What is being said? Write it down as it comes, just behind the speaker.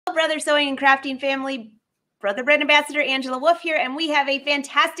Brother Sewing and Crafting family, Brother Brand Ambassador Angela Wolf here, and we have a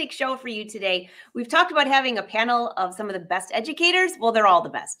fantastic show for you today. We've talked about having a panel of some of the best educators. Well, they're all the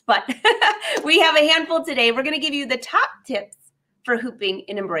best, but we have a handful today. We're going to give you the top tips for hooping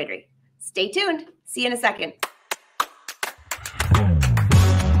in embroidery. Stay tuned. See you in a second.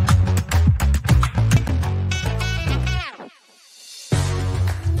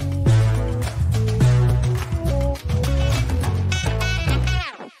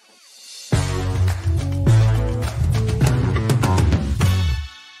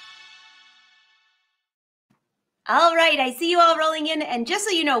 All right, I see you all rolling in. And just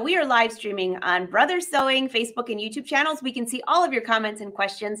so you know, we are live streaming on Brother Sewing, Facebook and YouTube channels. We can see all of your comments and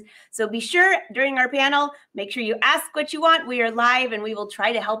questions. So be sure during our panel, make sure you ask what you want. We are live and we will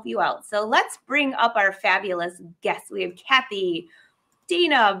try to help you out. So let's bring up our fabulous guests. We have Kathy,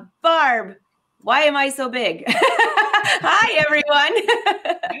 Tina, Barb. Why am I so big? Hi, everyone.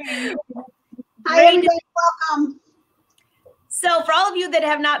 Hi, everybody. Welcome. So for all of you that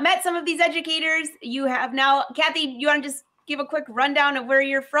have not met some of these educators, you have now. Kathy, you want to just give a quick rundown of where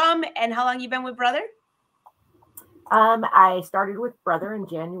you're from and how long you've been with Brother? I started with Brother in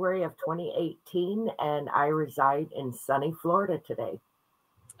January of 2018, and I reside in sunny Florida today.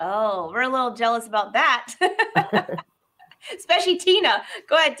 Oh, we're a little jealous about that. Especially Tina.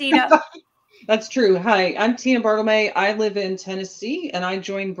 Go ahead, Tina. That's true. Hi, I'm Tina Bartelmay. I live in Tennessee, and I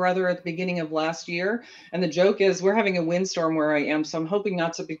joined Brother at the beginning of last year. And the joke is we're having a windstorm where I am, so I'm hoping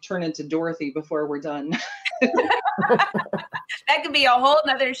not to be turned into Dorothy before we're done. That could be a whole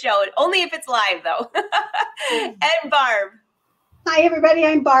nother show, only if it's live, though. And Barb. Hi, everybody.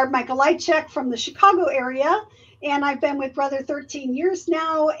 I'm Barb Mikolajczyk from the Chicago area, and I've been with Brother 13 years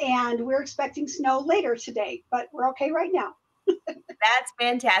now, and we're expecting snow later today, but we're okay right now. That's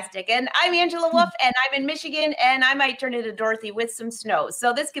fantastic. And I'm Angela Wolf, and I'm in Michigan, and I might turn into Dorothy with some snow.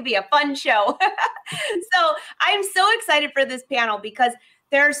 So this could be a fun show. So I'm so excited for this panel because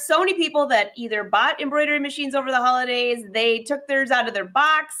there are so many people that either bought embroidery machines over the holidays, they took theirs out of their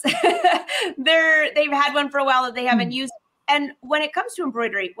box, they've had one for a while that they haven't used. And when it comes to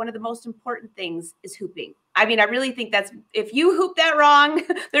embroidery, one of the most important things is hooping. I mean, I really think that's, if you hoop that wrong,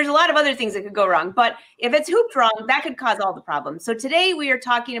 there's a lot of other things that could go wrong. But if it's hooped wrong, that could cause all the problems. So today we are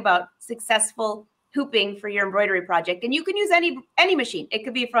talking about successful hooping for your embroidery project. And you can use any machine. It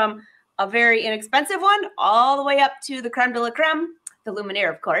could be from a very inexpensive one all the way up to the creme de la creme, the Luminaire,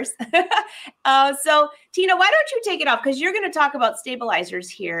 of course. So Tina, why don't you take it off? Because you're going to talk about stabilizers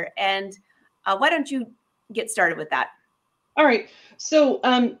here. And why don't you get started with that? All right. So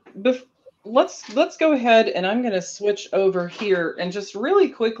let's go ahead, and I'm going to switch over here and just really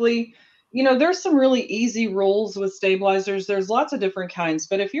quickly, you know, there's some really easy rules with stabilizers. There's lots of different kinds,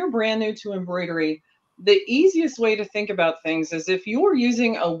 but if you're brand new to embroidery, the easiest way to think about things is if you're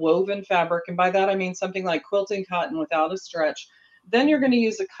using a woven fabric, and by that I mean something like quilting cotton without a stretch, then you're going to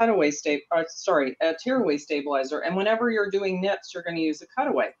use a tearaway stabilizer. And whenever you're doing knits, you're going to use a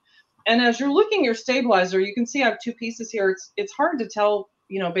cutaway. And as you're looking at your stabilizer, you can see I have two pieces here. It's hard to tell,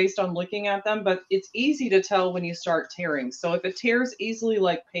 you know, based on looking at them, but it's easy to tell when you start tearing. So if it tears easily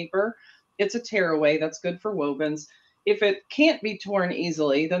like paper, it's a tearaway. That's good for wovens. If it can't be torn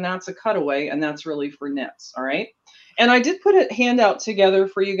easily, then that's a cutaway, and that's really for knits. All right. And I did put a handout together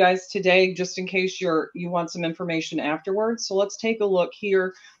for you guys today, just in case you want some information afterwards. So let's take a look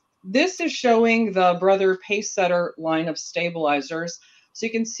here. This is showing the Brother Pace Setter line of stabilizers. So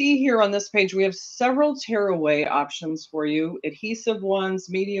you can see here on this page, we have several tearaway options for you, adhesive ones,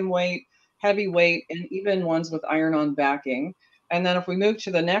 medium weight, heavy weight, and even ones with iron-on backing. And then if we move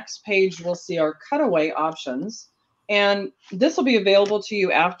to the next page, we'll see our cutaway options. And this will be available to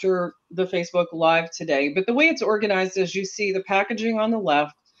you after the Facebook Live today. But the way it's organized is you see the packaging on the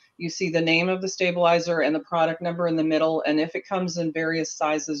left, you see the name of the stabilizer and the product number in the middle. And if it comes in various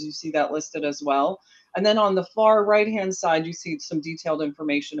sizes, you see that listed as well. And then on the far right-hand side, you see some detailed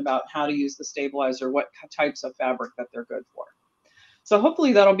information about how to use the stabilizer, what types of fabric that they're good for. So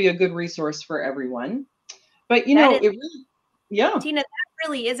hopefully that'll be a good resource for everyone. But, you know, it really, yeah. Tina, that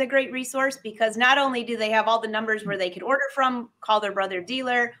really is a great resource because not only do they have all the numbers where they can order from, call their Brother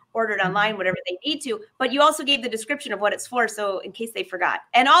dealer, order it online, whatever they need to, but you also gave the description of what it's for, so in case they forgot.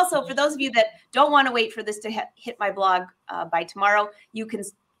 And also, for those of you that don't want to wait for this to hit my blog by tomorrow, you can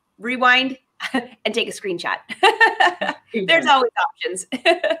rewind and take a screenshot. There's always options.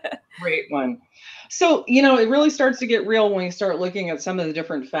 Great one. So, you know, it really starts to get real when you start looking at some of the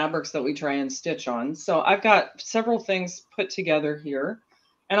different fabrics that we try and stitch on. So I've got several things put together here,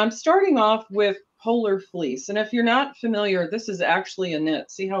 and I'm starting off with polar fleece. And if you're not familiar, this is actually a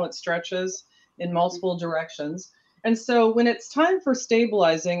knit. See how it stretches in multiple directions. And so when it's time for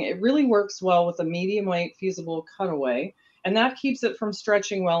stabilizing, it really works well with a medium weight fusible cutaway, and that keeps it from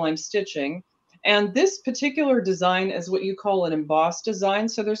stretching while I'm stitching. And this particular design is what you call an embossed design.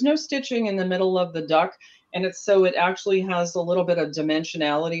 So there's no stitching in the middle of the duck, and it actually has a little bit of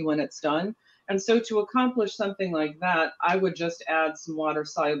dimensionality when it's done. And so to accomplish something like that, I would just add some water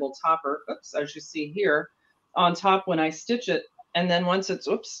soluble topper, oops, as you see here, on top when I stitch it. And then once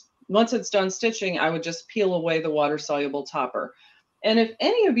it's done stitching, I would just peel away the water soluble topper. And if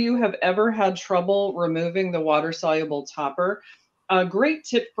any of you have ever had trouble removing the water soluble topper, a great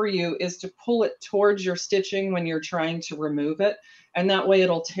tip for you is to pull it towards your stitching when you're trying to remove it. And that way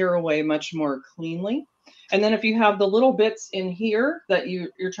it'll tear away much more cleanly. And then if you have the little bits in here that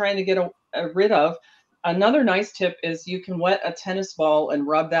you're trying to get rid of, another nice tip is you can wet a tennis ball and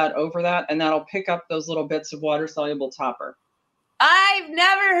rub that over that, and that'll pick up those little bits of water soluble topper. I've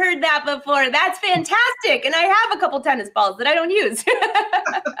never heard that before. That's fantastic. And I have a couple tennis balls that I don't use.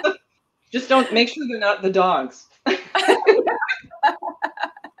 Just don't make sure they're not the dogs.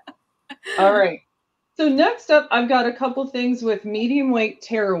 All right. So next up, I've got a couple things with medium weight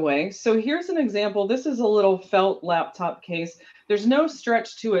tearaway. So here's an example. This is a little felt laptop case. There's no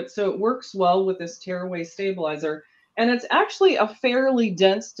stretch to it, so it works well with this tearaway stabilizer. And it's actually a fairly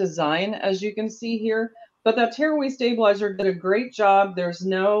dense design, as you can see here. But that tearaway stabilizer did a great job. There's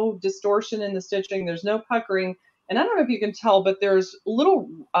no distortion in the stitching. There's no puckering. And I don't know if you can tell, but there's a little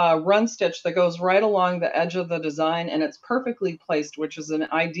run stitch that goes right along the edge of the design, and it's perfectly placed, which is an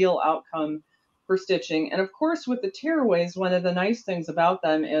ideal outcome for stitching. And of course, with the tearaways, one of the nice things about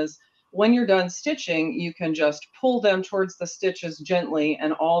them is when you're done stitching, you can just pull them towards the stitches gently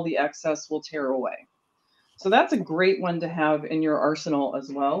and all the excess will tear away. So that's a great one to have in your arsenal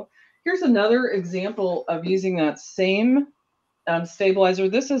as well. Here's another example of using that same stabilizer.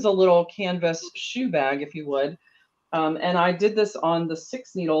 This is a little canvas shoe bag, if you would. And I did this on the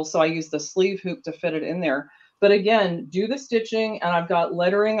 6 needle, so I used the sleeve hoop to fit it in there. But again, do the stitching, and I've got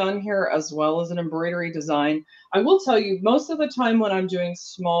lettering on here as well as an embroidery design. I will tell you, most of the time when I'm doing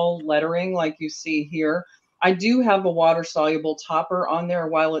small lettering like you see here, I do have a water-soluble topper on there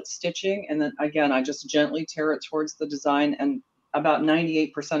while it's stitching, and then again, I just gently tear it towards the design, and about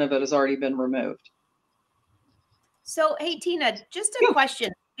 98% of it has already been removed. So, hey, Tina, just a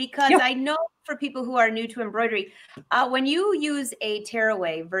question, because I know for people who are new to embroidery, when you use a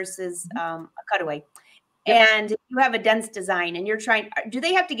tearaway versus a cutaway, and you have a dense design and you're trying, do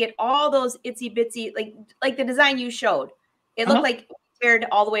they have to get all those itsy bitsy, like the design you showed? It looked like teared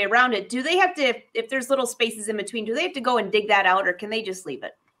all the way around it. Do they have to, if there's little spaces in between, do they have to go and dig that out, or can they just leave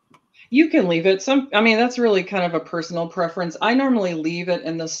it? You can leave it. I mean, that's really kind of a personal preference. I normally leave it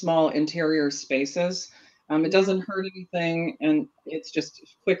in the small interior spaces. It doesn't hurt anything, and it's just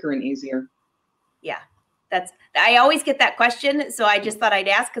quicker and easier. Yeah. I always get that question, so I just thought I'd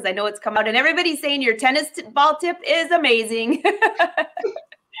ask because I know it's come out, and everybody's saying your tennis ball tip is amazing.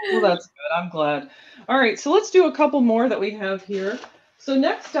 Well, that's good. I'm glad. All right, so let's do a couple more that we have here. So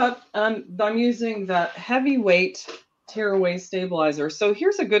next up, I'm using that heavyweight tearaway stabilizer. So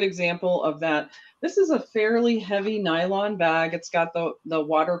here's a good example of that. This is a fairly heavy nylon bag. It's got the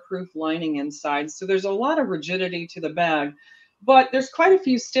waterproof lining inside, so there's a lot of rigidity to the bag. But there's quite a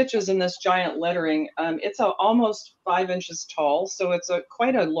few stitches in this giant lettering. It's almost 5 inches tall, so it's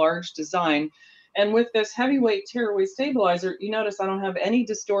quite a large design. And with this heavyweight tearaway stabilizer, you notice I don't have any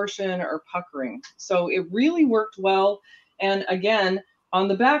distortion or puckering. So it really worked well. And again, on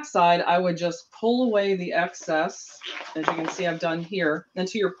the back side, I would just pull away the excess, as you can see I've done here. And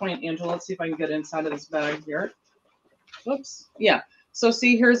to your point, Angela, let's see if I can get inside of this bag here. Whoops. Yeah. So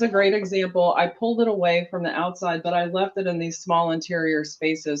see, here's a great example. I pulled it away from the outside, but I left it in these small interior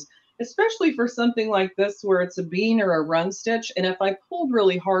spaces, especially for something like this where it's a bean or a run stitch. And if I pulled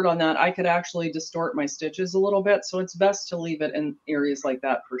really hard on that, I could actually distort my stitches a little bit. So it's best to leave it in areas like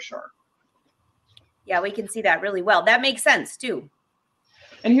that for sure. Yeah, we can see that really well. That makes sense too.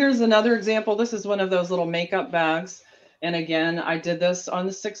 And here's another example. This is one of those little makeup bags. And again, I did this on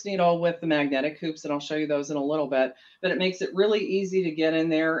the 6 needle with the magnetic hoops, and I'll show you those in a little bit, but it makes it really easy to get in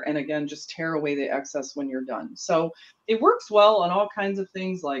there and again, just tear away the excess when you're done. So it works well on all kinds of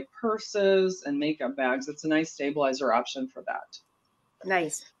things like purses and makeup bags. It's a nice stabilizer option for that.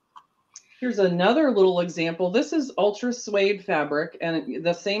 Nice. Here's another little example. This is ultra suede fabric and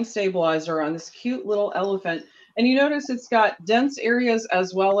the same stabilizer on this cute little elephant. And you notice it's got dense areas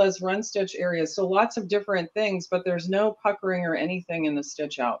as well as run stitch areas. So lots of different things, but there's no puckering or anything in the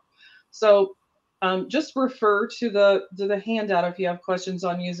stitch out. So just refer to the handout if you have questions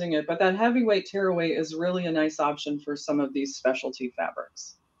on using it. But that heavyweight tearaway is really a nice option for some of these specialty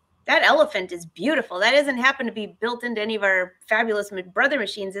fabrics. That elephant is beautiful. That doesn't happen to be built into any of our fabulous brother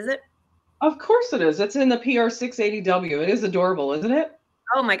machines, is it? Of course it is. It's in the PR680W. It is adorable, isn't it?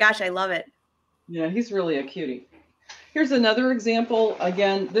 Oh my gosh, I love it. Yeah, he's really a cutie. Here's another example.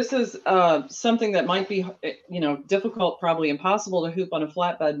 Again, this is something that might be, difficult, probably impossible to hoop on a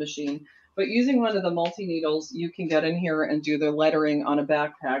flatbed machine. But using one of the multi-needles, you can get in here and do the lettering on a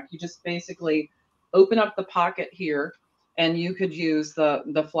backpack. You just basically open up the pocket here, and you could use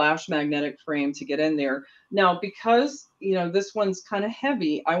the flash magnetic frame to get in there. Now, because this one's kind of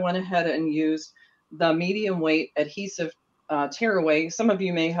heavy, I went ahead and used the medium weight adhesive tearaway. Some of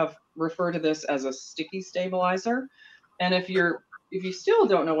you may have referred to this as a sticky stabilizer. And if you still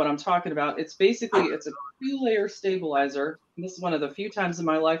don't know what I'm talking about, it's a 2-layer stabilizer. And this is one of the few times in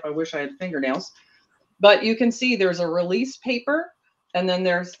my life I wish I had fingernails. But you can see there's a release paper, and then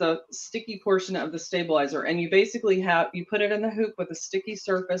there's the sticky portion of the stabilizer. And you basically you put it in the hoop with a sticky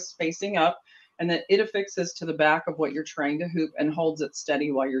surface facing up, and then it affixes to the back of what you're trying to hoop and holds it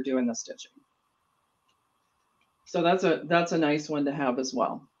steady while you're doing the stitching. So that's a nice one to have as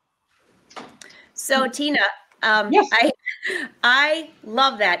well. So Tina, yes. I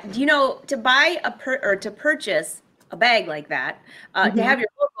love that. Do you know, to buy to purchase a bag like that, to have your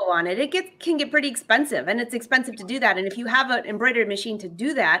logo on it, can get pretty expensive, and it's expensive to do that. And if you have an embroidery machine to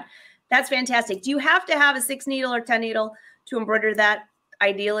do that, that's fantastic. Do you have to have a 6-needle or 10-needle to embroider that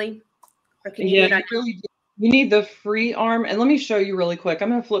ideally? Or can you do it on you need the free arm. And let me show you really quick. I'm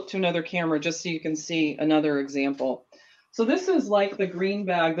going to flip to another camera just so you can see another example. So this is like the green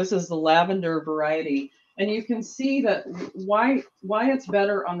bag. This is the lavender variety. And you can see that why it's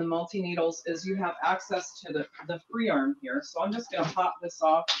better on the multi-needles is you have access to the free arm here. So I'm just going to pop this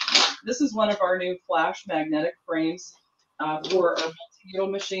off. This is one of our new flash magnetic frames for our multi-needle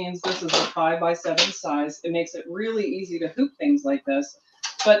machines. This is a 5x7 size. It makes it really easy to hoop things like this.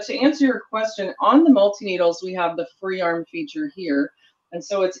 But to answer your question, on the multi-needles, we have the free arm feature here. And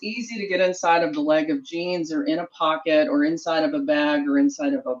so it's easy to get inside of the leg of jeans or in a pocket or inside of a bag or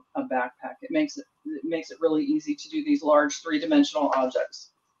inside of a backpack. It makes it really easy to do these large 3-dimensional objects.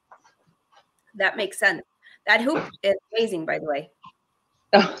 That makes sense. That hoop is amazing, by the way.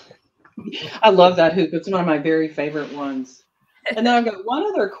 Oh, I love that hoop. It's one of my very favorite ones. And then I've got one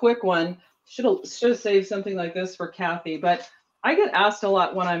other quick one. Should have saved something like this for Kathy, but I get asked a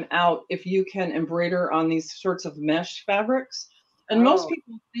lot when I'm out if you can embroider on these sorts of mesh fabrics. And most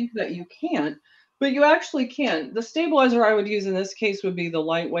people think that you can't, but you actually can. The stabilizer I would use in this case would be the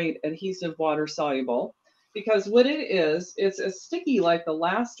lightweight adhesive water soluble, because what it is, it's as sticky like the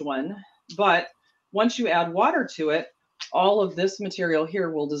last one, but once you add water to it, all of this material here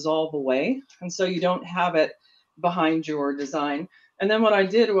will dissolve away. And so you don't have it behind your design. And then what I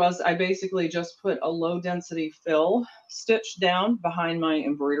did was I basically just put a low density fill stitch down behind my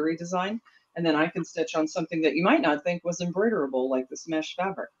embroidery design. And then I can stitch on something that you might not think was embroiderable, like this mesh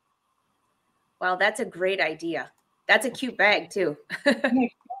fabric. Well, that's a great idea. That's a cute bag too.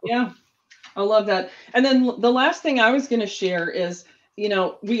 Yeah, I love that. And then the last thing I was going to share is,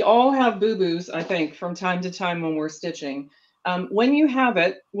 we all have boo-boos, I think, from time to time when we're stitching. When you have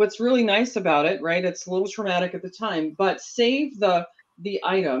it, what's really nice about it, right? It's a little traumatic at the time, but save the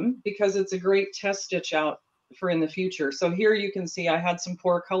item because it's a great test stitch out for in the future. So here you can see I had some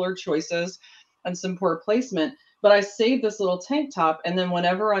poor color choices and some poor placement, but I saved this little tank top. And then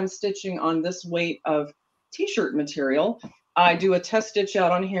whenever I'm stitching on this weight of t-shirt material, I do a test stitch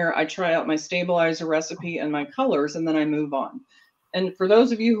out on here. I try out my stabilizer recipe and my colors, and then I move on. And for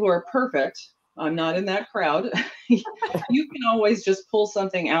those of you who are perfect, I'm not in that crowd. You can always just pull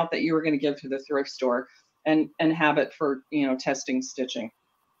something out that you were going to give to the thrift store and have it for, testing stitching.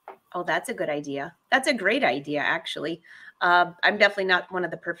 Oh, that's a good idea. That's a great idea, actually. I'm definitely not one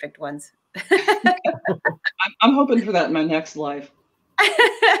of the perfect ones. I'm hoping for that in my next life.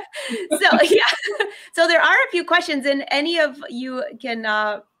 So there are a few questions, and any of you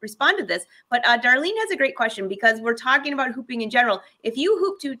can respond to this. But Darlene has a great question, because we're talking about hooping in general. If you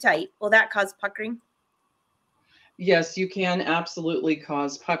hoop too tight, will that cause puckering? Yes, you can absolutely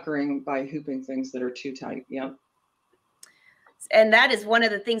cause puckering by hooping things that are too tight. Yeah. And that is one of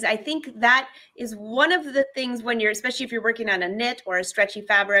the things, I think that is one of the things when especially if you're working on a knit or a stretchy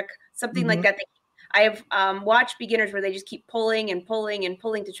fabric, something like that. I have watched beginners where they just keep pulling and pulling and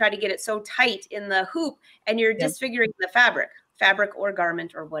pulling to try to get it so tight in the hoop, and you're disfiguring the fabric or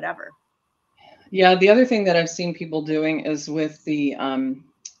garment or whatever. Yeah. The other thing that I've seen people doing is with the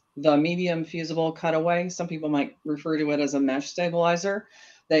medium fusible cutaway. Some people might refer to it as a mesh stabilizer.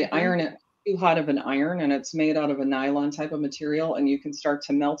 They iron it too hot of an iron, and it's made out of a nylon type of material, and you can start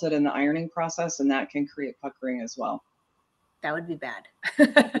to melt it in the ironing process, and that can create puckering as well. That would be bad.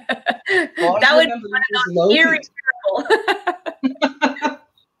 Well, That would be one of those irreparable.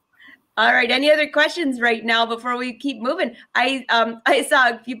 All right. Any other questions right now before we keep moving? I saw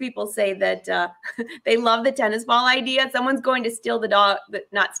a few people say that they love the tennis ball idea. Someone's going to steal the dog,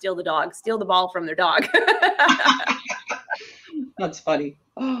 not steal the dog, steal the ball from their dog. That's funny.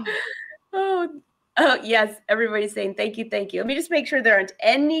 Oh, yes. Everybody's saying thank you. Thank you. Let me just make sure there aren't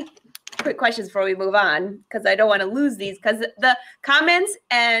any quick questions before we move on, because I don't want to lose these, because the comments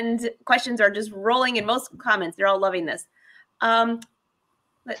and questions are just rolling in. Most comments, they're all loving this.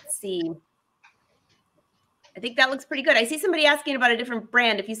 Let's see. I think that looks pretty good. I see somebody asking about a different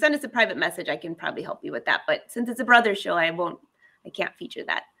brand. If you send us a private message, I can probably help you with that. But since it's a brother show, I can't feature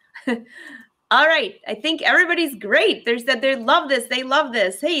that. All right. I think everybody's great. They said they love this. They love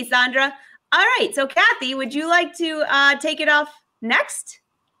this. Hey, Sandra. All right. So Kathy, would you like to take it off next?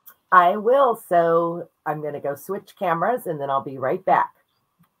 I will. So I'm going to go switch cameras and then I'll be right back.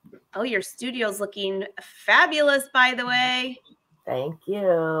 Oh, your studio's looking fabulous, by the way. Thank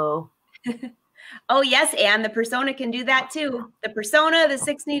you. Oh, yes. And the Persona can do that too. The Persona, the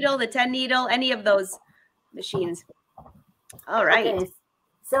 6 needle, the 10 needle, any of those machines. All right. Okay.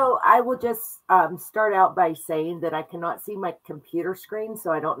 So I will just start out by saying that I cannot see my computer screen,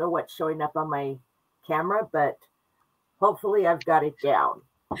 so I don't know what's showing up on my camera, but hopefully I've got it down.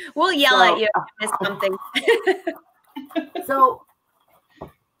 We'll yell at you if you miss something. So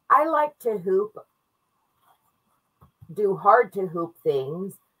I like to hoop, do hard to hoop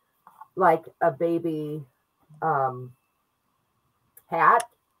things like a baby hat.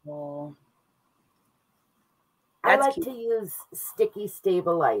 Oh, I like to use sticky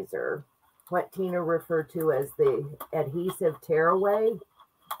stabilizer, what Tina referred to as the adhesive tearaway.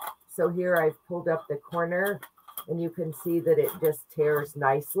 So here I've pulled up the corner and you can see that it just tears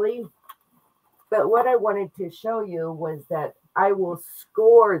nicely. But what I wanted to show you was that I will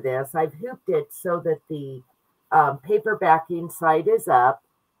score this. I've hooped it so that the paper backing side is up.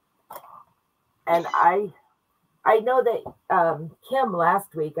 And I know that Kim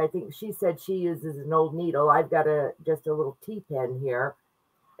last week, I think she said she uses an old needle. I've got just a little T-pen here.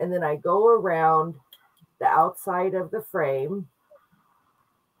 And then I go around the outside of the frame.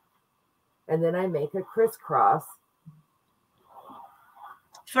 And then I make a crisscross.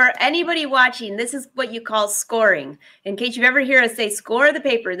 For anybody watching, this is what you call scoring. In case you ever hear us say score the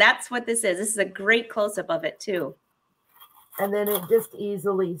paper, that's what this is. This is a great close-up of it too. And then it just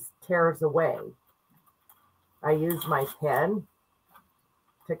easily tears away. I use my pen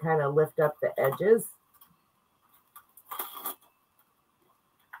to kind of lift up the edges.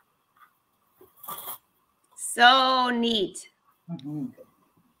 So neat. Mm-hmm.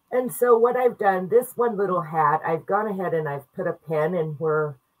 And so what I've done, this one little hat, I've gone ahead and I've put a pen in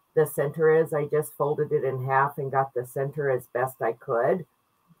where the center is. I just folded it in half and got the center as best I could.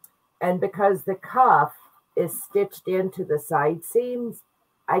 And because the cuff is stitched into the side seams,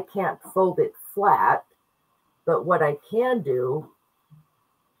 I can't fold it flat. But what I can do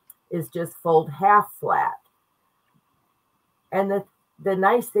is just fold half flat. And the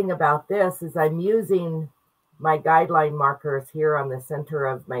nice thing about this is I'm using my guideline markers here on the center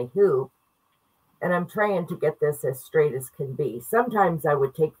of my hoop, and I'm trying to get this as straight as can be. Sometimes I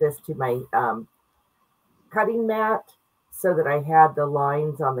would take this to my cutting mat so that I had the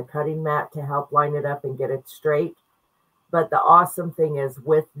lines on the cutting mat to help line it up and get it straight. But the awesome thing is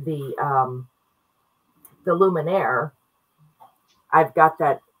with the luminaire, I've got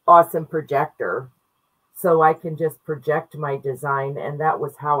that awesome projector, so I can just project my design, and that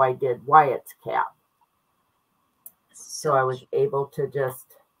was how I did Wyatt's cap. So I was able to just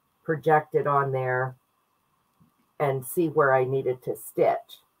project it on there and see where I needed to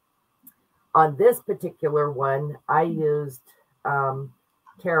stitch. On this particular one, I used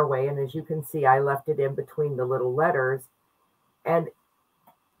tearaway, and as you can see, I left it in between the little letters. And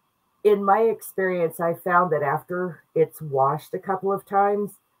in my experience, I found that after it's washed a couple of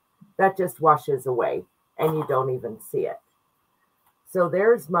times, that just washes away and you don't even see it. So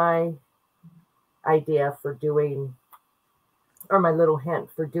there's my idea for doing, or my little hint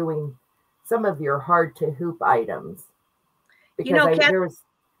for doing some of your hard to hoop items. Because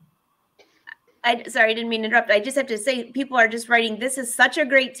sorry, I didn't mean to interrupt. I just have to say, people are just writing, this is such a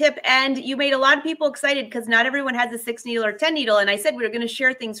great tip. And you made a lot of people excited because not everyone has a 6 needle or 10 needle. And I said, we were going to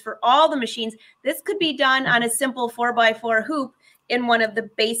share things for all the machines. This could be done on a simple 4x4 hoop in one of the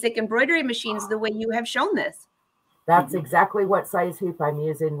basic embroidery machines, the way you have shown this. That's exactly what size hoop I'm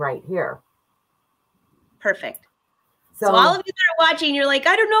using right here. Perfect. So all of you that are watching, you're like,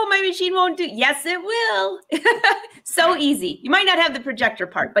 I don't know, my machine won't do. Yes, it will. So easy. You might not have the projector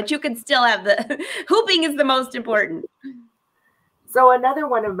part, but you can still have the hooping is the most important. So another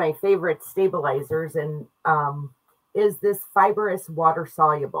one of my favorite stabilizers and is this fibrous water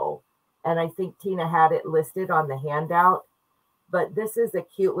soluble. And I think Tina had it listed on the handout, but this is a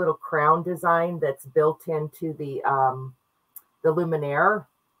cute little crown design that's built into the luminaire.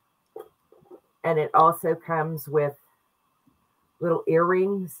 And it also comes with little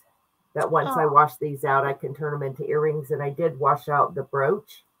earrings that once I wash these out, I can turn them into earrings. And I did wash out the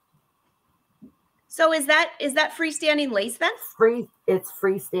brooch. So is that freestanding lace then? It's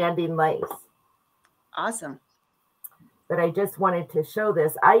freestanding lace. Awesome. But I just wanted to show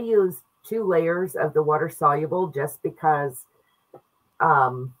this. I used 2 layers of the water soluble just because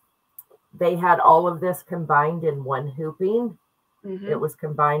they had all of this combined in one hooping. It was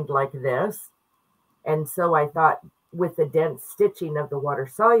combined like this. And so I thought with the dense stitching of the water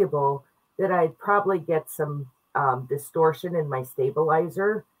soluble that I'd probably get some distortion in my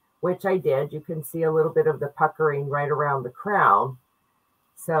stabilizer, which I did. You can see a little bit of the puckering right around the crown.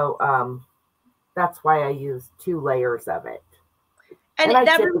 So that's why I used 2 layers of it. And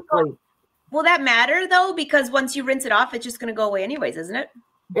that will that matter though? Because once you rinse it off, it's just going to go away anyways, isn't it?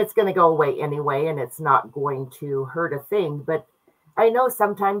 It's going to go away anyway, and it's not going to hurt a thing. But I know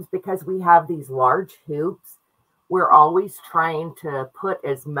sometimes because we have these large hoops, we're always trying to put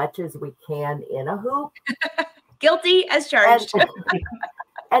as much as we can in a hoop. Guilty as charged.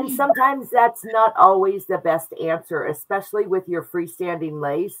 And sometimes that's not always the best answer, especially with your freestanding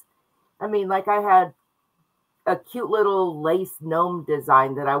lace. I mean, like I had a cute little lace gnome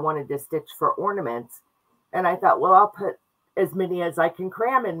design that I wanted to stitch for ornaments. And I thought, well, I'll put as many as I can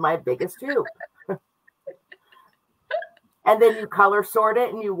cram in my biggest hoop. And then you color sort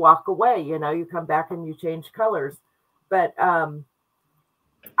it and you walk away, you know, you come back and you change colors. But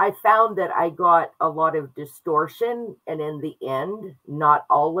I found that I got a lot of distortion, and in the end, not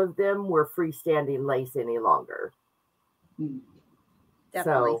all of them were freestanding lace any longer.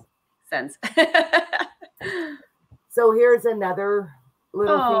 Definitely sense. So here's another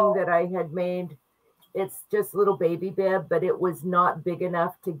little thing that I had made. It's just little baby bib, but it was not big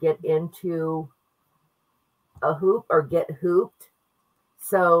enough to get into a hoop or get hooped.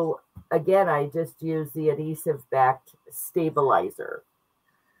 So again, I just used the adhesive backed stabilizer.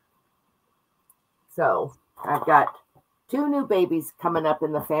 So I've got 2 new babies coming up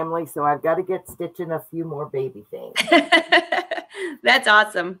in the family, so I've got to get stitching a few more baby things. That's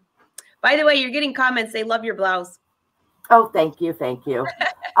awesome. By the way, you're getting comments. They love your blouse. Oh, thank you. Thank you.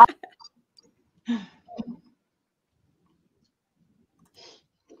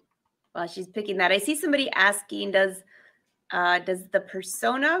 Well, she's picking that. I see somebody asking, does the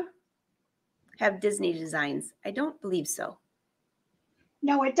persona have Disney designs? I don't believe so.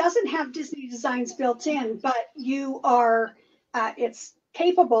 No, it doesn't have Disney designs built in, but you are, it's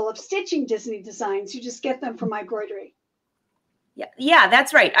capable of stitching Disney designs. You just get them from Embroidery. Yeah,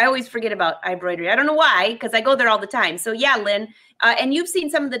 that's right. I always forget about Embroidery. I don't know why, because I go there all the time. So yeah, Lynn, and you've seen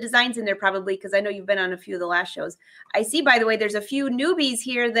some of the designs in there probably, because I know you've been on a few of the last shows. I see, by the way, there's a few newbies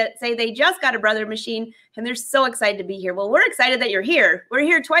here that say they just got a Brother machine, and they're so excited to be here. Well, we're excited that you're here. We're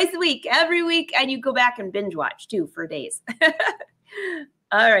here twice a week, every week, and you go back and binge watch too for days.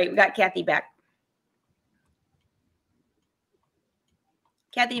 All right, we got Kathy back.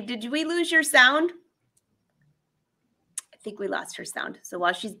 Kathy, did we lose your sound? I think we lost her sound. So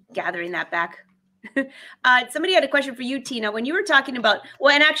while she's gathering that back, somebody had a question for you, Tina. When you were talking about,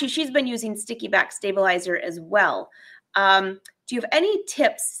 well, and actually she's been using sticky back stabilizer as well. Do you have any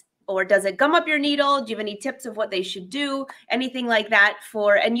tips, or does it gum up your needle? Do you have any tips of what they should do? Anything like that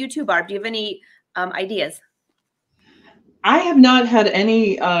for, and you too, Barb, do you have any ideas? I have not had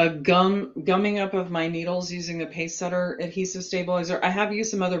any gumming up of my needles using the paste setter adhesive stabilizer. I have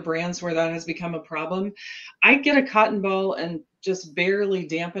used some other brands where that has become a problem. I get a cotton ball and just barely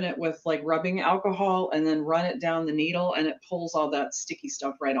dampen it with like rubbing alcohol and then run it down the needle, and it pulls all that sticky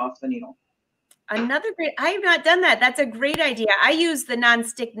stuff right off the needle. Another great, I have not done that. That's a great idea. I use the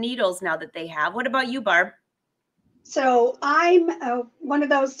non-stick needles now that they have. What about you, Barb? So I'm one of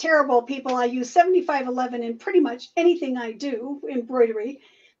those terrible people. I use 7511 in pretty much anything I do, embroidery,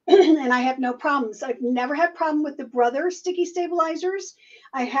 and I have no problems. I've never had problem with the Brother sticky stabilizers.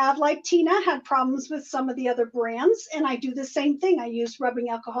 I have, like Tina, had problems with some of the other brands, and I do the same thing. I use rubbing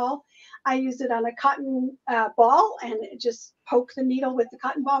alcohol. I use it on a cotton ball and just poke the needle with the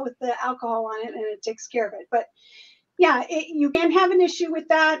cotton ball with the alcohol on it, and it takes care of it. But yeah, you can have an issue with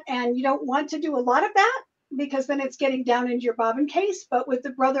that, and you don't want to do a lot of that, because then it's getting down into your bobbin case. But with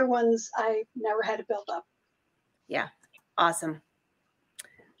the Brother ones, I never had a buildup. Yeah, awesome.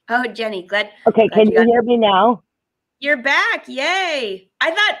 Oh, Jenny, glad. Okay, can you hear me now? You're back. Yay.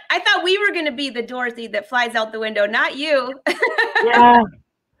 I thought we were going to be the Dorothy that flies out the window, not you. Yeah,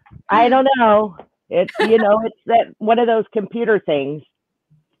 I don't know. It's, you know, it's that one of those computer things.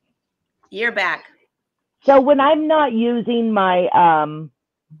 You're back. So when I'm not using my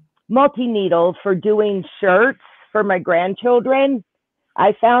multi-needle for doing shirts for my grandchildren,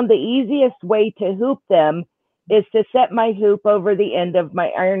 I found the easiest way to hoop them is to set my hoop over the end of my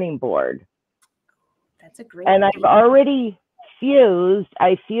ironing board. That's a great And idea. I've already fused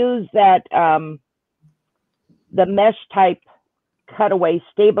that the mesh type cutaway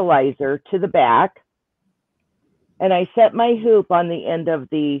stabilizer to the back. And I set my hoop on the end of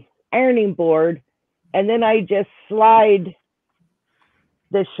the ironing board, and then I just slide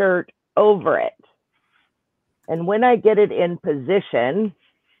the shirt over it. And when I get it in position,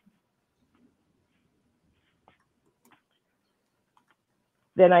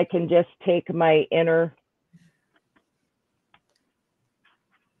 then I can just take my inner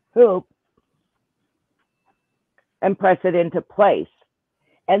hoop and press it into place.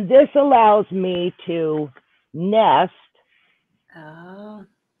 And this allows me to nest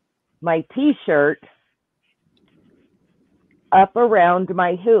my t-shirt up around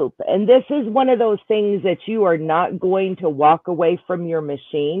my hoop. And this is one of those things that you are not going to walk away from your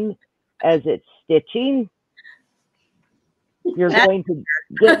machine as it's stitching. You're going to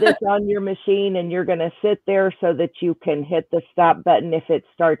get this on your machine and you're going to sit there so that you can hit the stop button if it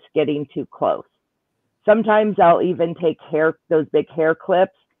starts getting too close. Sometimes I'll even take those big hair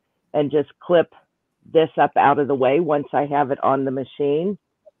clips and just clip this up out of the way once I have it on the machine.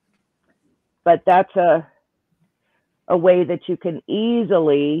 But that's a way that you can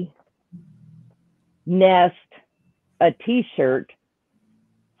easily nest a t-shirt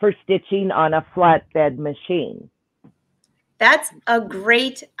for stitching on a flatbed machine. That's a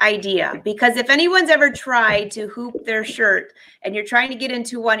great idea, because if anyone's ever tried to hoop their shirt and you're trying to get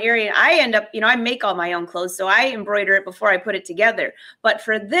into one area, I end up, I make all my own clothes, so I embroider it before I put it together. But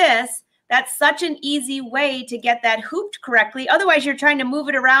for this, that's such an easy way to get that hooped correctly. Otherwise, you're trying to move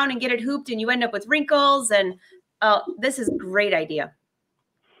it around and get it hooped and you end up with wrinkles. And this is a great idea.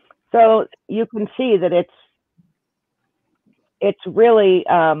 So you can see that it's really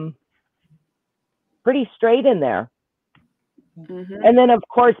pretty straight in there. Mm-hmm. And then, of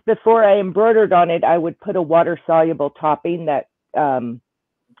course, before I embroidered on it, I would put a water-soluble topping, that the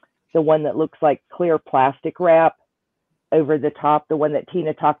one that looks like clear plastic wrap over the top, the one that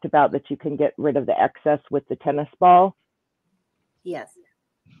Tina talked about, that you can get rid of the excess with the tennis ball. Yes.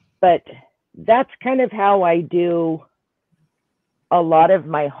 But that's kind of how I do a lot of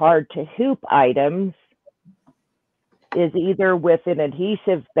my hard-to-hoop items, is either with an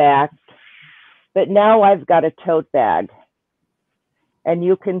adhesive back, but now I've got a tote bag. And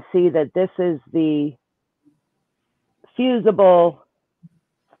you can see that this is the fusible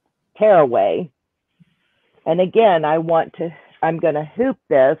tearaway. And again, I'm going to hoop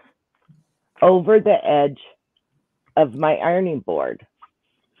this over the edge of my ironing board.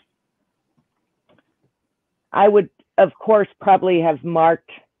 I would, of course, probably have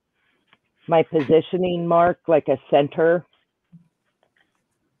marked my positioning mark, like a center,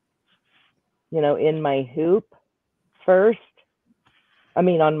 in my hoop first. I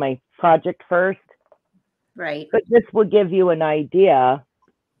mean, on my project first. Right. But this will give you an idea.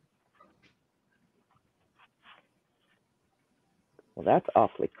 Well, that's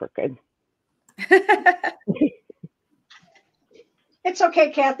awfully crooked. It's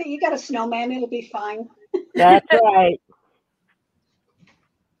okay, Kathy. You got a snowman. It'll be fine. That's right.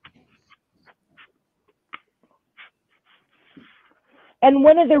 And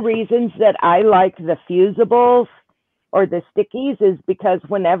one of the reasons that I like the fusibles or the stickies is because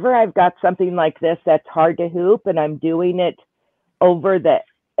whenever I've got something like this that's hard to hoop and I'm doing it over the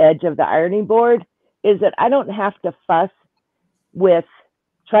edge of the ironing board, is that I don't have to fuss with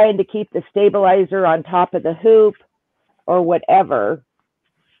trying to keep the stabilizer on top of the hoop or whatever.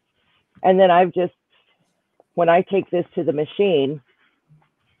 And then when I take this to the machine,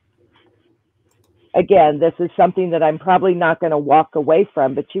 again, this is something that I'm probably not going to walk away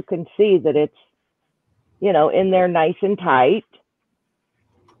from, but you can see that it's, in there nice and tight.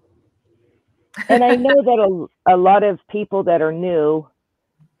 And I know that a lot of people that are new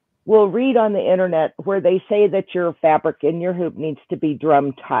will read on the internet where they say that your fabric in your hoop needs to be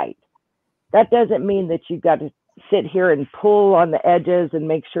drum tight. That doesn't mean that you've got to sit here and pull on the edges and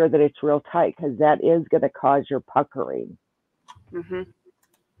make sure that it's real tight, because that is going to cause your puckering. Mm-hmm.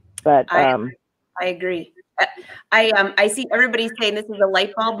 But I agree. I see everybody saying this is a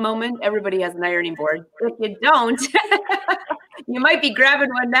light bulb moment. Everybody has an ironing board. If you don't, you might be grabbing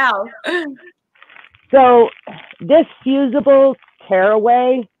one now. So this fusible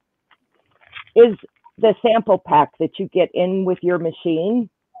tearaway is the sample pack that you get in with your machine.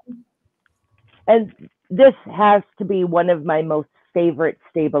 And this has to be one of my most favorite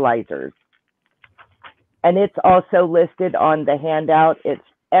stabilizers. And it's also listed on the handout. It's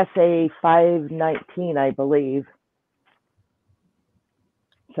SA 519, I believe.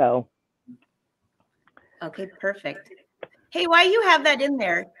 So. Okay, perfect. Hey, why you have that in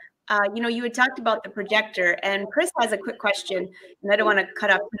there? You know, you had talked about the projector, and Chris has a quick question, and I don't want to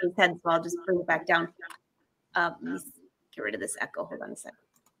cut off his head, so I'll just bring it back down. Let me get rid of this echo. Hold on a second.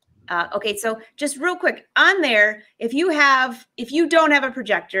 Okay, so just real quick on there, if you don't have a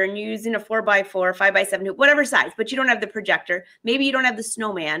projector and you're using a 4x4, 5x7 hoop, whatever size, but you don't have the projector, maybe you don't have the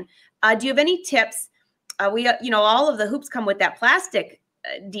snowman. Do you have any tips? You know, all of the hoops come with that plastic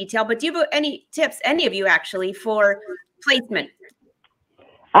detail, but do you have any tips, any of you actually, for placement?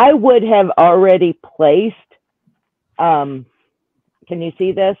 I would have already placed, can you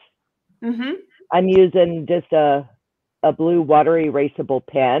see this? Mm-hmm. I'm using just a blue water erasable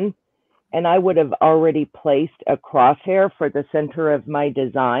pen, and I would have already placed a crosshair for the center of my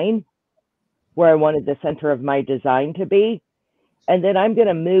design, where I wanted the center of my design to be. And then I'm going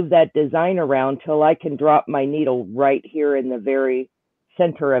to move that design around till I can drop my needle right here in the very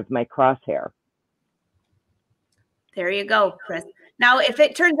center of my crosshair. There you go, Chris. Now, if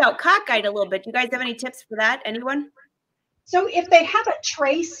it turns out cockeyed a little bit, do you guys have any tips for that? Anyone? So if they have a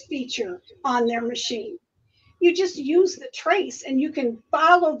trace feature on their machine, you just use the trace and you can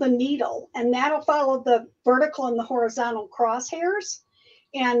follow the needle, and that'll follow the vertical and the horizontal crosshairs,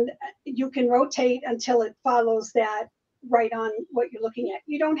 and you can rotate until it follows that right on what you're looking at.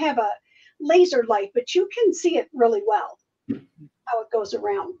 You don't have a laser light, but you can see it really well, how it goes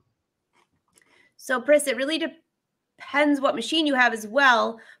around. So, Chris, it really depends what machine you have as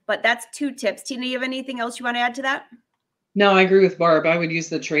well, but that's 2 tips. Tina, you have anything else you want to add to that? No, I agree with Barb. I would use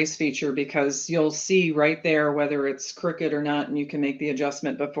the trace feature because you'll see right there whether it's crooked or not, and you can make the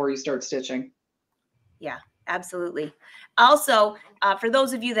adjustment before you start stitching. Yeah, absolutely. Also, for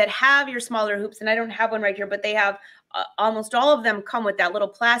those of you that have your smaller hoops, and I don't have one right here, but they have almost all of them come with that little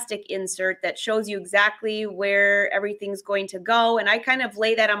plastic insert that shows you exactly where everything's going to go. And I kind of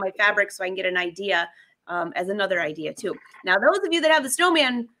lay that on my fabric so I can get an idea as another idea too. Now, those of you that have the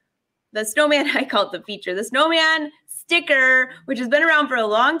snowman, I call it the feature, the snowman sticker, which has been around for a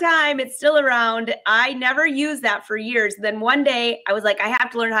long time. It's still around. I never used that for years. Then one day I was like, I have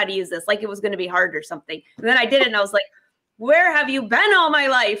to learn how to use this, like it was going to be hard or something. And then I did it and I was like, where have you been all my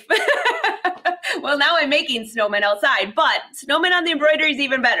life? Well, now I'm making snowmen outside, but snowmen on the embroidery is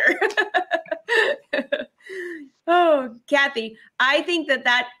even better. Oh, Kathy, I think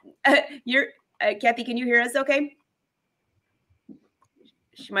Kathy, can you hear us okay?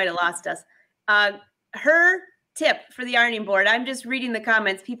 She might have lost us. Her tip for the ironing board, I'm just reading the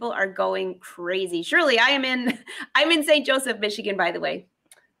comments. People are going crazy. Shirley, I'm in St. Joseph, Michigan, by the way,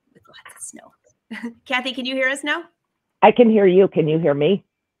 with lots of snow. Kathy, can you hear us now? I can hear you. Can you hear me?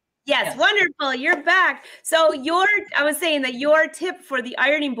 Yes, wonderful. You're back. So I was saying that your tip for the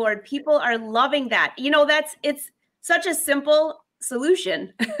ironing board, people are loving that. You know, it's such a simple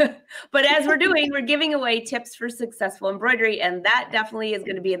solution, but as we're giving away tips for successful embroidery, and that definitely is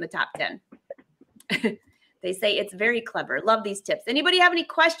going to be in the top 10. They say it's very clever. Love these tips. Anybody have any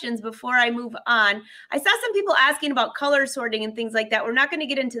questions before I move on? I saw some people asking about color sorting and things like that. We're not going to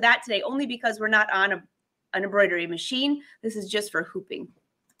get into that today, only because we're not on an embroidery machine. This is just for hooping.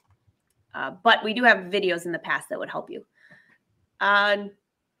 But we do have videos in the past that would help you.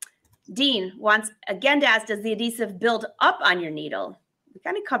 Dean wants again to ask, does the adhesive build up on your needle? We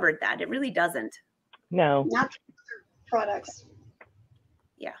kind of covered that. It really doesn't. No. Not products.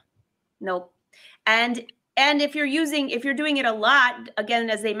 Yeah. Nope. And if you're doing it a lot, again,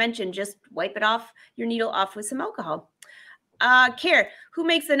 as they mentioned, just wipe it off, your needle off with some alcohol. Care, who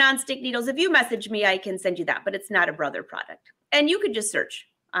makes the nonstick needles? If you message me, I can send you that, but it's not a brother product. And you could just search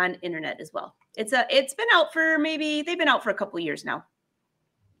on internet as well. It's been out for they've been out for a couple of years now.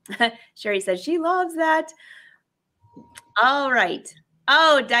 Sherry says she loves that. All right.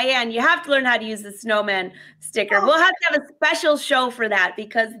 Oh, Diane, you have to learn how to use the snowman sticker. We'll have to have a special show for that,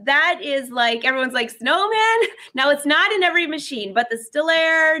 because that is like, everyone's like, snowman? Now, it's not in every machine, but the Still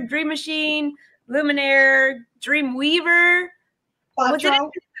Air, Dream Machine, Luminaire, Dream Weaver. Quattro. Was it in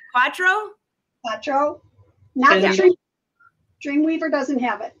Quattro? Quattro. Not the Dreamweaver doesn't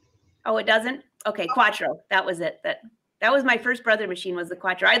have it. Oh, it doesn't? Okay, Quattro. That was it. That was my first brother machine, was the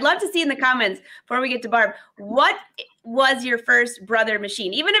Quattro. I'd love to see in the comments before we get to Barb, what was your first brother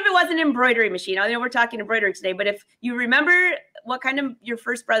machine? Even if it was an embroidery machine. I know we're talking embroidery today, but if you remember what kind of your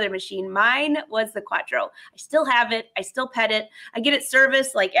first brother machine. Mine was the Quattro. I still have it. I still pet it. I get it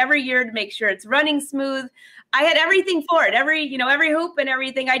serviced like every year to make sure it's running smooth. I had everything for it, every hoop and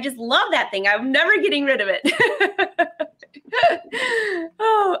everything. I just love that thing. I'm never getting rid of it.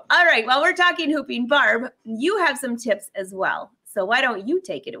 Oh, all right. While we're talking hooping, Barb, you have some tips as well. So why don't you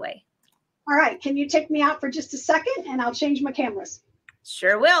take it away? All right. Can you take me out for just a second and I'll change my cameras?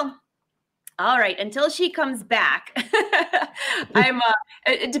 Sure will. All right. Until she comes back,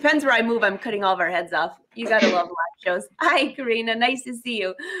 it depends where I move. I'm cutting all of our heads off. You got to love live shows. Hi, Karina. Nice to see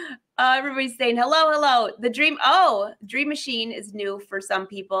you. Everybody's saying hello, hello. The Dream Machine is new for some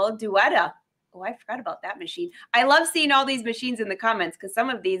people. Duetta. Oh, I forgot about that machine. I love seeing all these machines in the comments because some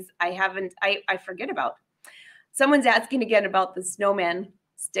of these I forget about. Someone's asking again about the snowman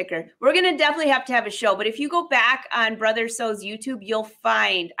sticker. We're going to definitely have to have a show, but if you go back on Brother So's YouTube, you'll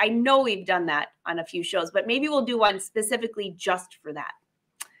find, I know we've done that on a few shows, but maybe we'll do one specifically just for that.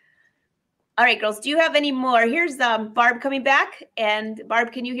 All right, girls, do you have any more? Here's Barb coming back. And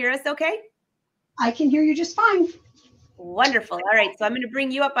Barb, can you hear us okay? I can hear you just fine. Wonderful. All right, so I'm going to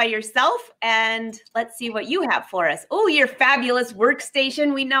bring you up by yourself and let's see what you have for us. Oh, your fabulous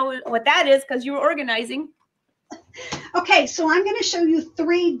workstation. We know what that is because you were organizing. Okay, so I'm going to show you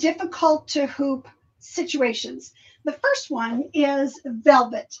 3 difficult to hoop situations. The first one is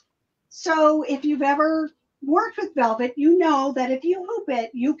velvet. So if you've ever worked with velvet, you know that if you hoop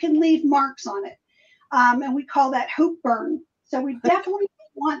it, you can leave marks on it. And we call that hoop burn. So we definitely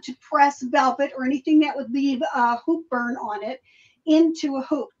want to press velvet or anything that would leave a hoop burn on it into a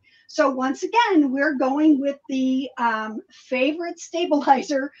hoop. So once again, we're going with the favorite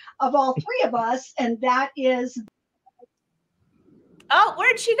stabilizer of all 3 of us, and that is... Oh,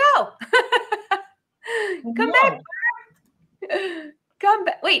 where'd she go? Come back. Come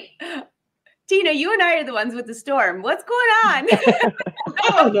back. Wait, Tina, you and I are the ones with the storm. What's going on?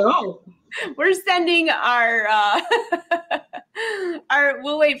 Oh, no. We're sending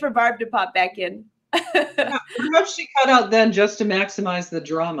we'll wait for Barb to pop back in. Yeah, perhaps she cut out then just to maximize the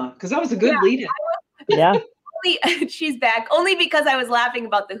drama, because that was a good lead-in. Yeah. She's back only because I was laughing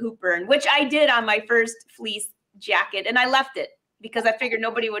about the hoop burn, which I did on my first fleece jacket, and I left it because I figured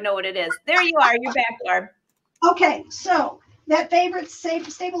nobody would know what it is. There you are. You're back, Barb. Okay, so that favorite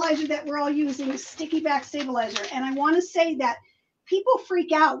stabilizer that we're all using is sticky back stabilizer. And I want to say that people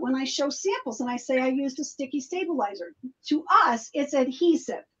freak out when I show samples and I say I used a sticky stabilizer. To us, it's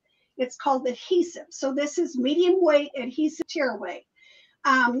adhesive. It's called adhesive. So this is medium weight adhesive tearaway.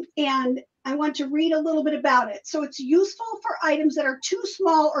 And I want to read a little bit about it. So it's useful for items that are too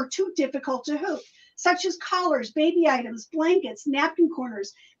small or too difficult to hoop, such as collars, baby items, blankets, napkin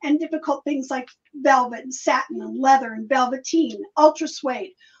corners, and difficult things like velvet and satin and leather and velveteen, ultra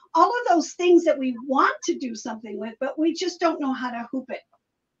suede, all of those things that we want to do something with, but we just don't know how to hoop it.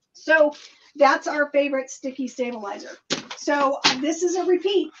 So that's our favorite sticky stabilizer. So this is a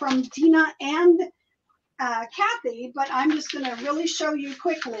repeat from Tina and Kathy, but I'm just going to really show you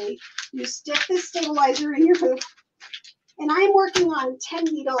quickly. You stick this stabilizer in your hoop, and I'm working on 10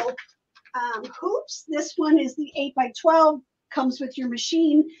 needle hoops. This one is the 8x12, comes with your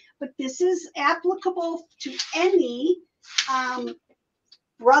machine, but this is applicable to any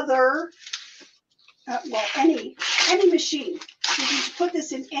any machine. You can put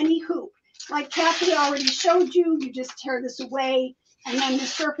this in any hoop. Like Kathy already showed you, you just tear this away, and then the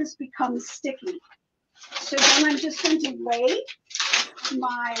surface becomes sticky. So then I'm just going to lay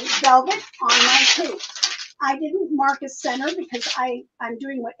my velvet on my hoop. I didn't mark a center because I'm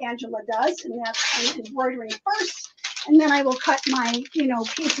doing what Angela does, and that's I'm embroidering first, and then I will cut my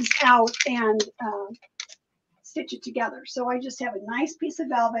pieces out and stitch it together. So I just have a nice piece of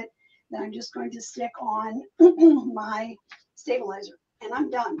velvet that I'm just going to stick on my stabilizer, and I'm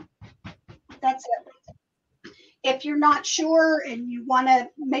done. That's it. If you're not sure and you want to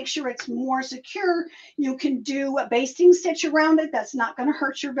make sure it's more secure, you can do a basting stitch around it. That's not going to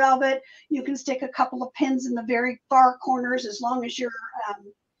hurt your velvet. You can stick a couple of pins in the very far corners as long as your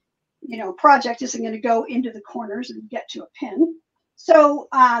project isn't going to go into the corners and get to a pin. So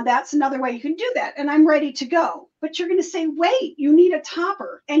that's another way you can do that. And I'm ready to go. But you're going to say, wait, you need a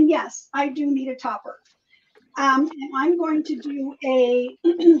topper. And yes, I do need a topper. And I'm going to do a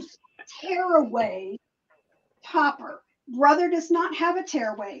tearaway topper. Brother does not have a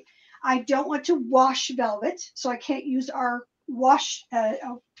tearaway. I don't want to wash velvet, so I can't use our wash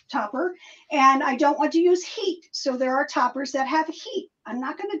topper, and I don't want to use heat, so there are toppers that have heat. I'm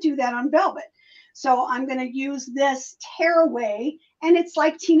not going to do that on velvet, so I'm going to use this tearaway, and it's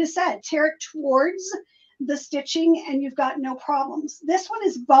like Tina said, tear it towards the stitching and you've got no problems. This one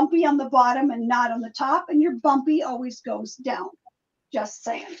is bumpy on the bottom and not on the top, and your bumpy always goes down. Just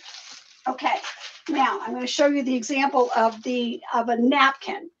saying. Okay, now I'm going to show you the example of a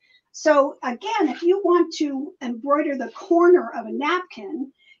napkin. So again, if you want to embroider the corner of a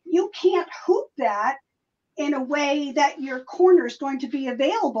napkin, you can't hoop that in a way that your corner is going to be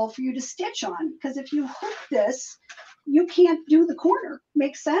available for you to stitch on. Because if you hoop this, you can't do the corner.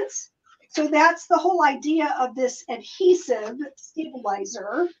 Makes sense? So that's the whole idea of this adhesive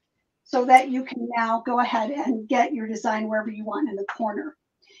stabilizer, so that you can now go ahead and get your design wherever you want in the corner.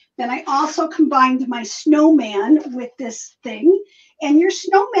 Then I also combined my snowman with this thing, and your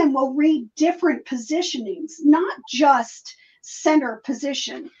snowman will read different positionings, not just center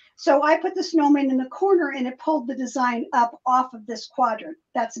position. So I put the snowman in the corner and it pulled the design up off of this quadrant.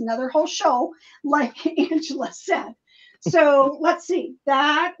 That's another whole show, like Angela said. So let's see,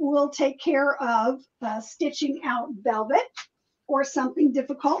 that will take care of stitching out velvet or something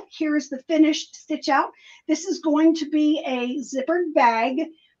difficult. Here's the finished stitch out. This is going to be a zippered bag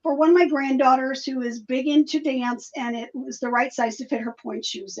for one of my granddaughters who is big into dance, and it was the right size to fit her point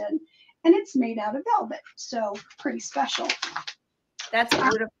shoes in. And it's made out of velvet, so pretty special. That's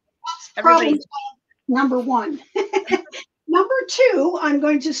beautiful. Problem number one. Number two, I'm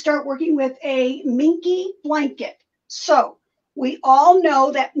going to start working with a minky blanket. So we all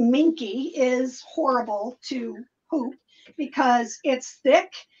know that minky is horrible to hoop because it's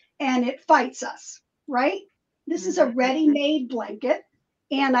thick and it fights us, right? This is a ready-made blanket,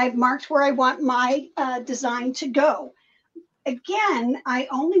 and I've marked where I want my design to go. Again, I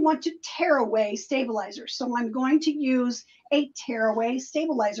only want to tearaway stabilizer, so I'm going to use a tearaway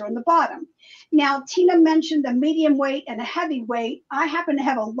stabilizer on the bottom. Now, Tina mentioned a medium weight and a heavy weight. I happen to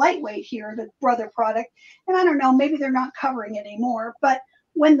have a lightweight here, the Brother product, and I don't know, maybe they're not covering it anymore, but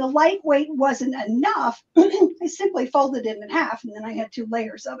when the lightweight wasn't enough, I simply folded it in half, and then I had 2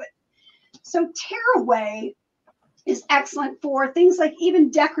 layers of it. So tearaway is excellent for things like even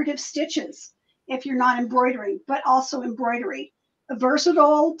decorative stitches, if you're not embroidering, but also embroidery.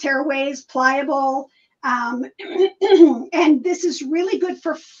 Versatile, tearaways, pliable, and this is really good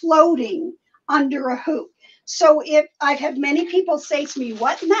for floating under a hoop. So if I've had many people say to me,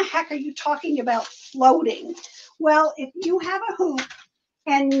 what in the heck are you talking about floating? Well, if you have a hoop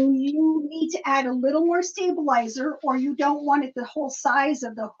and you need to add a little more stabilizer, or you don't want it the whole size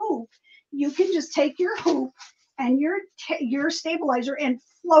of the hoop, you can just take your hoop and your stabilizer and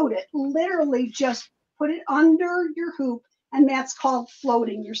float it. Literally just put it under your hoop, and that's called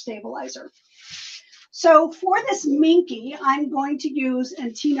floating your stabilizer. So for this minky, I'm going to use,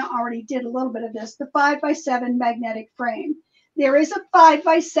 and Tina already did a little bit of this, the 5x7 magnetic frame. There is a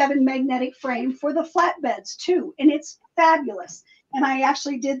 5x7 magnetic frame for the flatbeds too, and it's fabulous. And I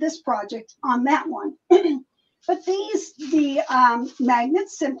actually did this project on that one. But the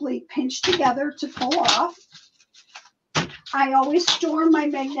magnets simply pinch together to pull off. I always store my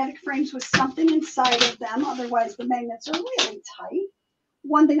magnetic frames with something inside of them, otherwise the magnets are really tight.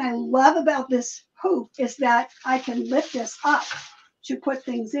 One thing I love about this hoop is that I can lift this up to put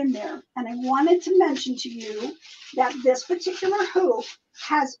things in there. And I wanted to mention to you that this particular hoop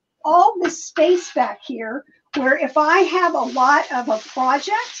has all this space back here, where if I have a lot of a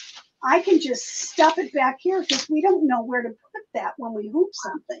project, I can just stuff it back here, because we don't know where to put that when we hoop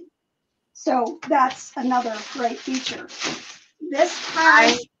something. So that's another great feature. This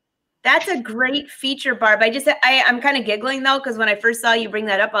has... That's a great feature, Barb. I'm kind of giggling though, because when I first saw you bring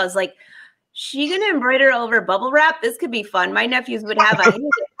that up, I was like, she gonna embroider over bubble wrap? This could be fun. My nephews would have a hand in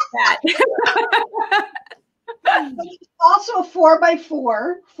that. Also a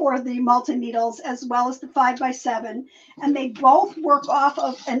 4x4 for the multi-needles, as well as the 5x7, and they both work off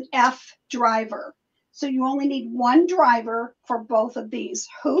of an F driver. So you only need one driver for both of these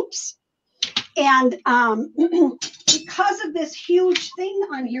hoops. And because of this huge thing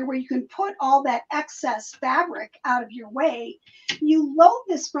on here where you can put all that excess fabric out of your way, you load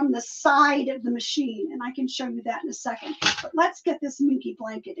this from the side of the machine, and I can show you that in a second. But let's get this minky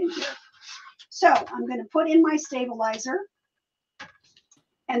blanket in here. So I'm going to put in my stabilizer,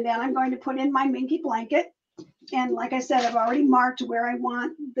 and then I'm going to put in my minky blanket. And like I said, I've already marked where I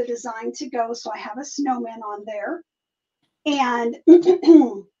want the design to go, so I have a snowman on there. And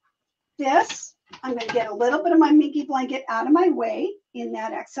this, I'm going to get a little bit of my minky blanket out of my way in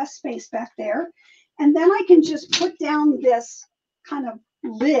that excess space back there. And then I can just put down this kind of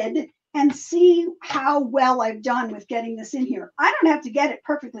lid and see how well I've done with getting this in here. I don't have to get it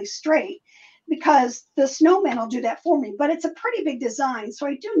perfectly straight, because the snowman will do that for me, but it's a pretty big design. So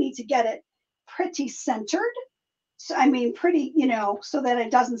I do need to get it pretty centered. So I mean, pretty, you know, so that it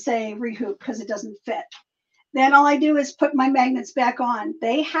doesn't say rehoop, because it doesn't fit. Then all I do is put my magnets back on.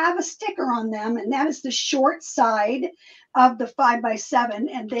 They have a sticker on them, and that is the short side of the 5x7,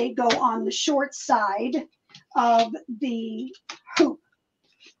 and they go on the short side of the hoop.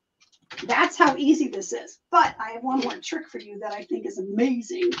 That's how easy this is. But I have one more trick for you that I think is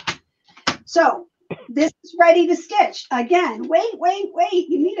amazing. So this is ready to stitch. Again, wait.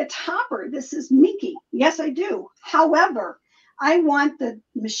 You need a topper. This is Mickey. Yes, I do. However, I want the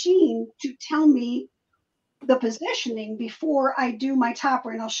machine to tell me the positioning before I do my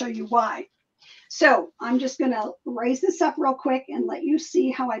topper, and I'll show you why. So I'm just going to raise this up real quick and let you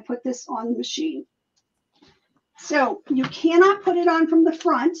see how I put this on the machine. So you cannot put it on from the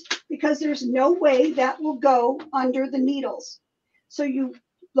front because there's no way that will go under the needles. So you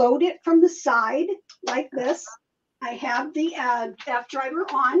load it from the side like this. I have the F driver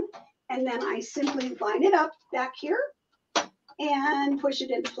on, and then I simply line it up back here and push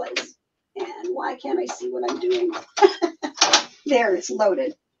it into place. And why can't I see what I'm doing? There, it's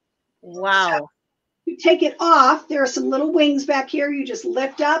loaded. Wow. So you take it off. There are some little wings back here. You just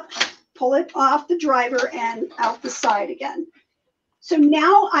lift up, pull it off the driver and out the side again. So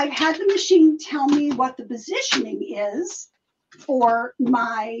now I've had the machine tell me what the positioning is for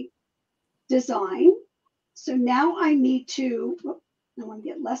my design. So now I need to, I want to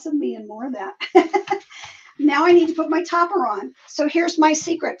get less of me and more of that. Now I need to put my topper on. So here's my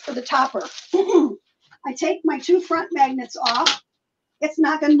secret for the topper. I take my two front magnets off. It's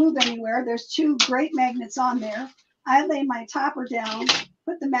not going to move anywhere. There's two great magnets on there. I lay my topper down,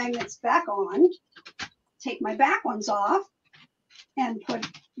 put the magnets back on, take my back ones off, and put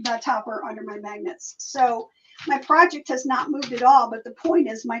the topper under my magnets. So my project has not moved at all, but the point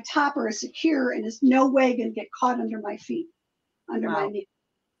is my topper is secure and is no way going to get caught under my feet, under my knee.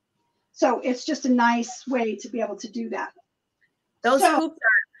 So it's just a nice way to be able to do that. Those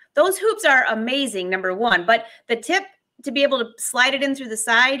hoops are amazing, number one. But the tip to be able to slide it in through the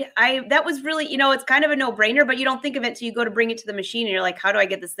side, that was really, you know, it's kind of a no-brainer, but you don't think of it until you go to bring it to the machine and you're like, how do I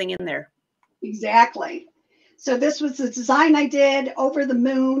get this thing in there? Exactly. So this was the design I did, Over the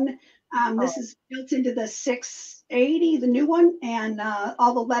Moon. This is built into the 680, the new one, and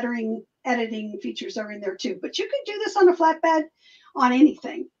all the lettering editing features are in there too. But you could do this on a flatbed, on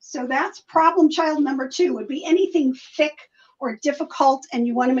anything. So that's problem child number 2, would be anything thick or difficult, and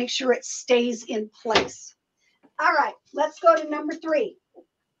you want to make sure it stays in place. All right, let's go to number 3.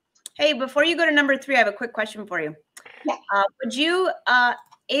 Hey, before you go to number 3, I have a quick question for you. Yeah. Would you,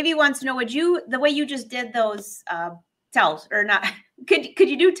 Avi wants to know, would you, the way you just did those towels, or not, could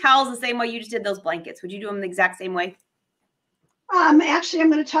you do towels the same way you just did those blankets? Would you do them the exact same way? Actually,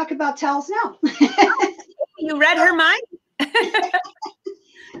 I'm going to talk about towels now. You read her mind?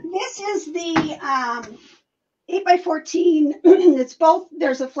 This is the 8x14. It's both.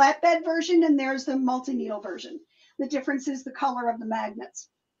 There's a flatbed version and there's the multi-needle version. The difference is the color of the magnets,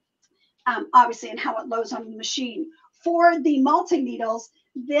 obviously, and how it loads on the machine. For the multi-needles,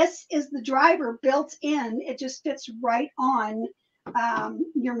 this is the driver built in. It just fits right on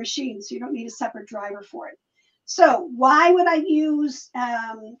your machine, so you don't need a separate driver for it. So why would I use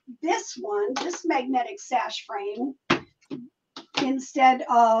this one, this magnetic sash frame, instead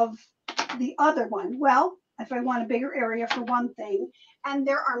of the other one? Well, if I want a bigger area for one thing, and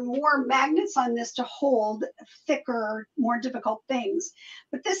there are more magnets on this to hold thicker, more difficult things.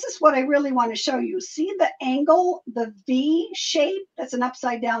 But this is what I really want to show you. See the angle, the V shape? That's an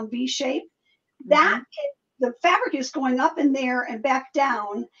upside down V shape. That the fabric is going up in there and back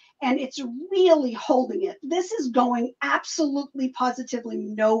down, and it's really holding it. This is going absolutely positively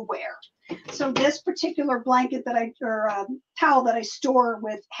nowhere. So this particular blanket that towel that I store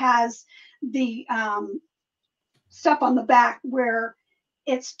with has the stuff on the back where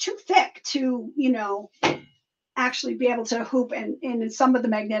it's too thick to, you know, actually be able to hoop, and in some of the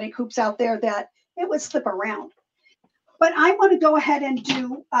magnetic hoops out there that it would slip around. But I want to go ahead and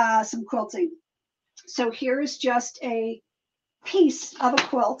do some quilting. So here is just a piece of a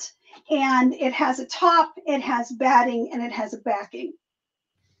quilt, and it has a top, it has batting, and it has a backing.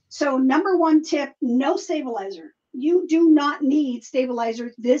 So number 1 tip, no stabilizer. You do not need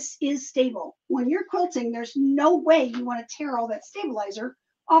stabilizer. This is stable. When you're quilting, there's no way you want to tear all that stabilizer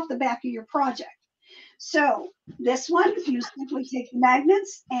off the back of your project. So this one, you simply take the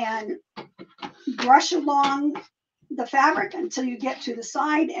magnets and brush along the fabric until you get to the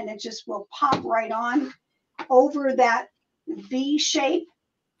side, and it just will pop right on over that V shape.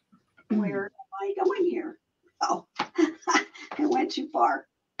 Where am I going here? Oh, I went too far.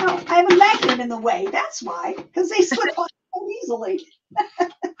 Oh, I have a magnet in the way. That's why, because they slip on so easily.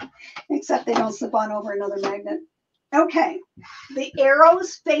 Except they don't slip on over another magnet. Okay, the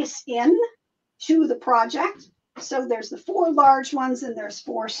arrows face in. to the project. So there's the 4 large ones and there's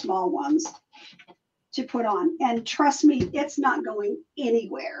 4 small ones to put on. And trust me, it's not going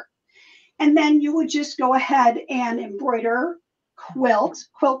anywhere. And then you would just go ahead and embroider quilt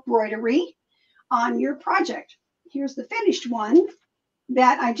embroidery on your project. Here's the finished one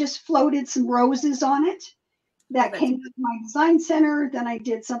that I just floated some roses on it. That came with my design center. Then I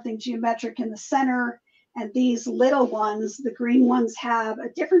did something geometric in the center. And these little ones, the green ones, have a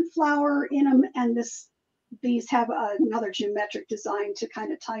different flower in them. And these have another geometric design to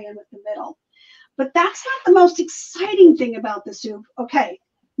kind of tie in with the middle. But that's not the most exciting thing about this hoop. Okay,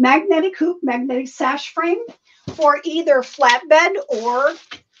 magnetic hoop, magnetic sash frame for either flatbed or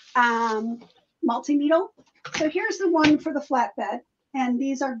multi-needle. So here's the one for the flatbed. And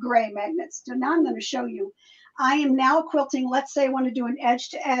these are gray magnets. So now I'm going to show you. I am now quilting, let's say I want to do an edge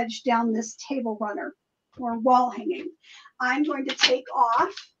to edge down this table runner or wall hanging. I'm going to take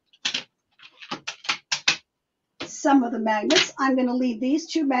off some of the magnets. I'm going to leave these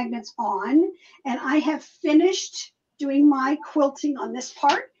 2 magnets on, and I have finished doing my quilting on this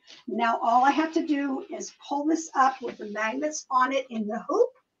part. Now all I have to do is pull this up with the magnets on it in the hoop.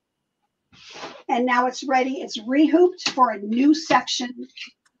 And now it's ready. It's rehooped for a new section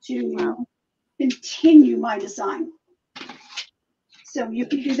to continue my design. So you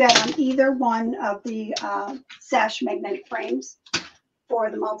can do that on either one of the sash magnetic frames for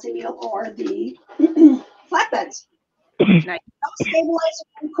the multi-needle or the flatbeds. Nice. No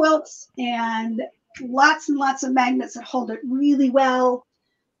stabilizer quilts and lots of magnets that hold it really well.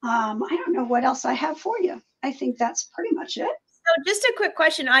 I don't know what else I have for you. I think that's pretty much it. So just a quick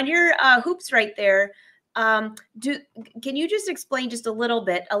question on your hoops right there. Can you just explain just a little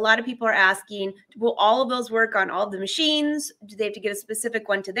bit? A lot of people are asking, will all of those work on all the machines? Do they have to get a specific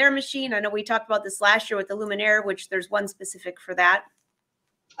one to their machine? I know we talked about this last year with the Luminaire, which there's one specific for that.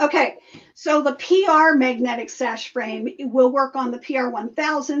 Okay, so the PR magnetic sash frame will work on the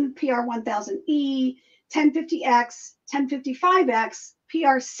PR1000, PR1000E, 1050X, 1055X,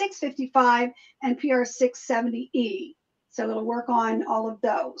 PR655, and PR670E. So it'll work on all of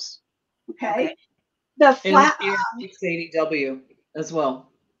those. Okay. The flat PR680W as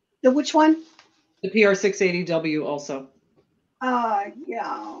well. The which one? The PR680W also. Yeah,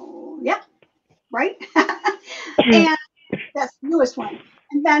 right. And that's the newest one.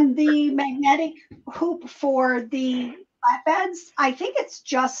 And then the magnetic hoop for the flatbeds, I think it's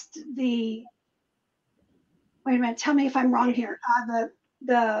just the, wait a minute, tell me if I'm wrong here.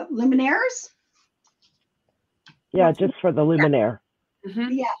 The Luminaires? Yeah, just for the Luminaire.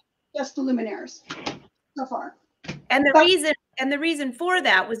 Mm-hmm. Yeah, just the Luminaires so far. And the reason for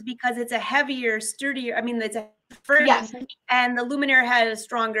that was because it's a heavier, sturdier, I mean, it's a frame, yes. And the Luminaire had a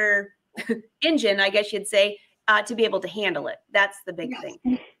stronger engine, I guess you'd say, to be able to handle it. That's the big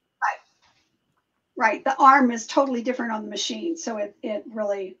thing. Right. The arm is totally different on the machine. So it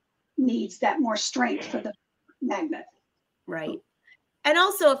really needs that more strength for the magnet. Right. And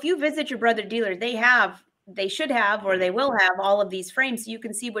also, if you visit your brother dealer, they should have, or they will have all of these frames, so you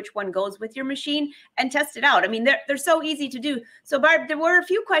can see which one goes with your machine and test it out. I mean, they're so easy to do. So Barb, there were a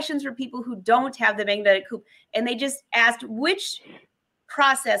few questions for people who don't have the magnetic hoop, and they just asked, which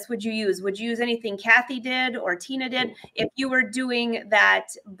process would you use? Would you use anything Kathy did or Tina did? If you were doing that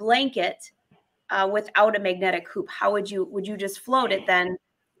blanket without a magnetic hoop, how would you just float it then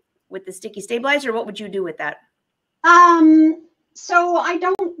with the sticky stabilizer? What would you do with that? So I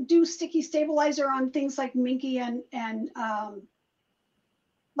don't do sticky stabilizer on things like Minky and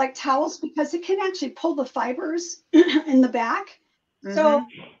like towels, because it can actually pull the fibers in the back. Mm-hmm. So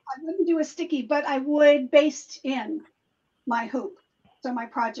I wouldn't do a sticky, but I would baste in my hoop. So my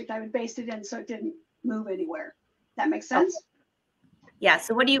project, I would baste it in so it didn't move anywhere. That makes sense? Okay. Yeah.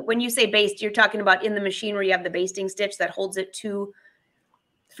 So when you say baste, you're talking about in the machine where you have the basting stitch that holds it to.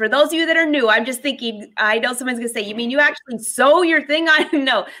 For those of you that are new, I'm just thinking, I know someone's going to say, you mean you actually sew your thing on?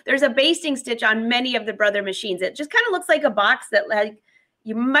 No, there's a basting stitch on many of the Brother machines. It just kind of looks like a box that like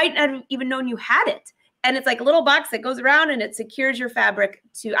you might not have even known you had it. And it's like a little box that goes around and it secures your fabric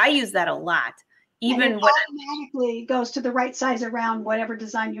to, I use that a lot. Even when automatically goes to the right size around whatever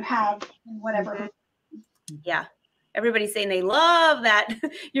design you have and whatever. Yeah. Everybody's saying they love that.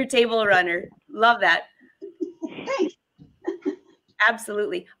 Your table runner. Love that. Thanks.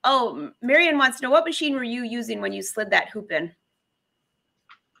 Absolutely. Oh, Marion wants to know, what machine were you using when you slid that hoop in? Is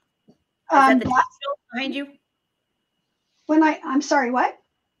that the 10 needle behind you? I'm sorry, what?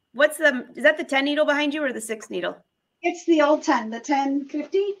 Is that the 10 needle behind you or the 6 needle? It's the old 10, the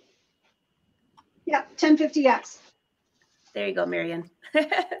 1050. Yep, 1050X. There you go, Marion.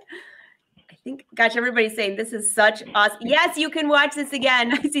 I think, gosh, everybody's saying this is such awesome. Yes, you can watch this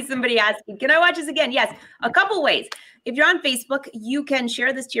again. I see somebody asking, can I watch this again? Yes, a couple ways. If you're on Facebook, you can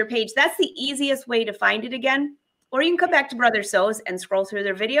share this to your page. That's the easiest way to find it again. Or you can come back to Brother Sews and scroll through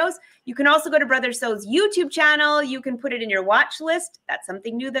their videos. You can also go to Brother Sews' YouTube channel. You can put it in your watch list. That's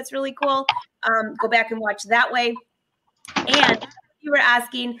something new that's really cool. Go back and watch that way. And you were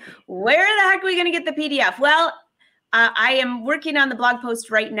asking, where the heck are we going to get the PDF? Well, I am working on the blog post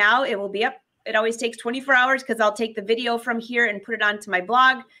right now. It will be up. It always takes 24 hours because I'll take the video from here and put it onto my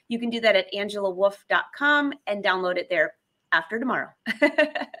blog. You can do that at angelawolf.com and download it there after tomorrow.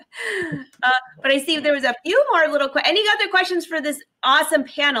 But I see there was a few more little questions. Any other questions for this awesome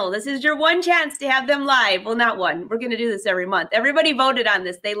panel? This is your one chance to have them live. Well, not one. We're going to do this every month. Everybody voted on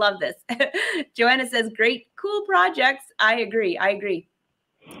this. They love this. Joanna says, great, cool projects. I agree. I agree.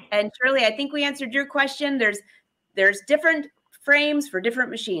 And Shirley, I think we answered your question. There's different frames for different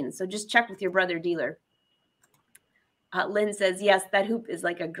machines. So just check with your brother dealer. Lynn says, yes, that hoop is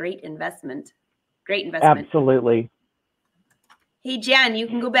like a great investment. Great investment. Absolutely. Hey, Jen, you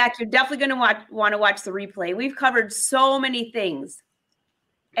can go back. You're definitely going to want to watch the replay. We've covered so many things.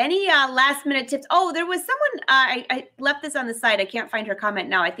 Any last minute tips? Oh, there was someone, I left this on the side. I can't find her comment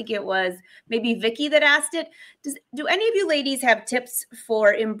now. I think it was maybe Vicky that asked it. Do any of you ladies have tips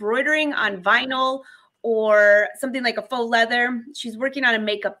for embroidering on vinyl or something like a faux leather? She's working on a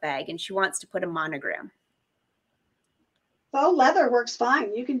makeup bag and she wants to put a monogram. Faux leather works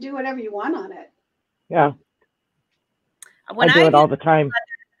fine. You can do whatever you want on it. Yeah. When I do it all the time.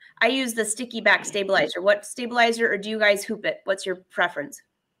 I use the sticky back stabilizer. What stabilizer, or do you guys hoop it? What's your preference?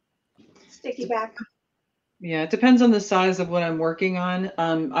 Sticky back. Yeah, it depends on the size of what I'm working on.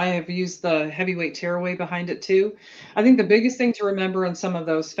 I have used the heavyweight tearaway behind it too. I think the biggest thing to remember in some of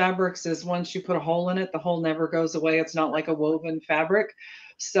those fabrics is once you put a hole in it, the hole never goes away. It's not like a woven fabric.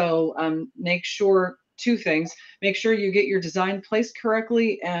 So make sure, two things, make sure you get your design placed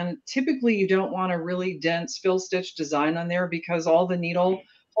correctly. And typically you don't want a really dense fill stitch design on there because all the needle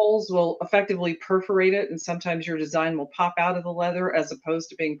holes will effectively perforate it. And sometimes your design will pop out of the leather as opposed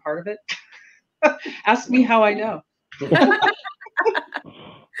to being part of it. Ask me how I know.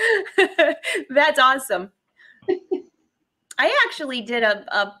 That's awesome. I actually did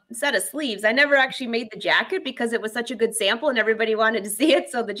a set of sleeves. I never actually made the jacket because it was such a good sample and everybody wanted to see it.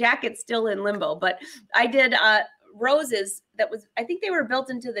 So the jacket's still in limbo, but I did roses that was, I think they were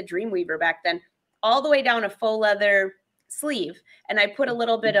built into the Dreamweaver back then, all the way down a faux leather sleeve. And I put a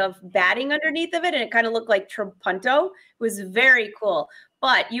little bit of batting underneath of it and it kind of looked like trapunto. It was very cool.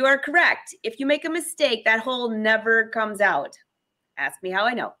 But you are correct. If you make a mistake, that hole never comes out. Ask me how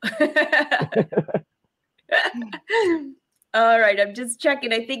I know. All right, I'm just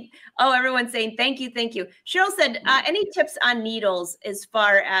checking. I think, oh, everyone's saying thank you, thank you. Cheryl said, any tips on needles as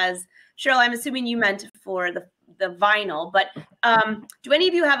far as, Cheryl, I'm assuming you meant for the vinyl, but do any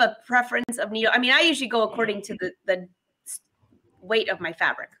of you have a preference of needle? I mean, I usually go according to the weight of my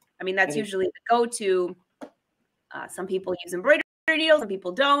fabric. I mean, that's usually the go-to. Some people use embroidery needles, some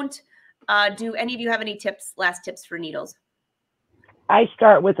people don't. Do any of you have any tips, last tips for needles? I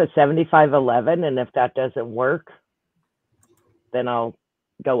start with a 75/11, and if that doesn't work, then I'll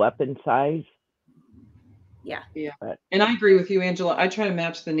go up in size. Yeah. Yeah. And I agree with you, Angela. I try to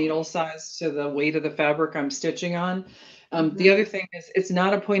match the needle size to the weight of the fabric I'm stitching on. The other thing is it's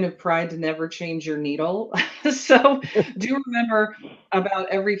not a point of pride to never change your needle. So do remember about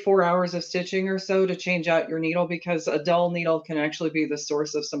every 4 hours of stitching or so to change out your needle because a dull needle can actually be the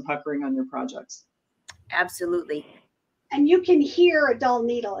source of some puckering on your projects. Absolutely. And you can hear a dull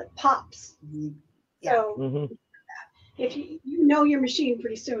needle, it pops. Yeah. So if you know your machine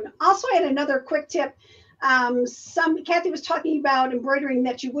pretty soon. Also, I had another quick tip. Kathy was talking about embroidering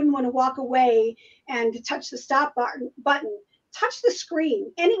that you wouldn't want to walk away and to touch the stop button. Touch the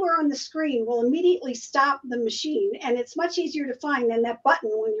screen. Anywhere on the screen will immediately stop the machine, and it's much easier to find than that button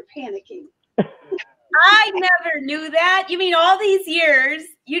when you're panicking. I never knew that. You mean all these years,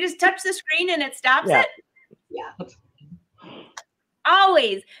 you just touch the screen and it stops it? Yeah.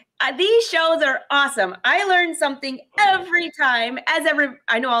 Always. These shows are awesome. I learn something every time,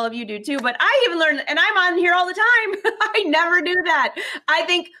 I know all of you do too, but I even learn, and I'm on here all the time. I never do that. I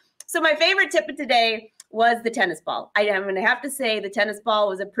think, so my favorite tip of today was the tennis ball. I am going to have to say the tennis ball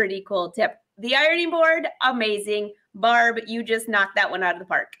was a pretty cool tip. The ironing board, amazing. Barb, you just knocked that one out of the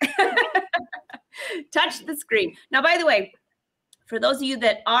park. Touch the screen. Now, by the way, for those of you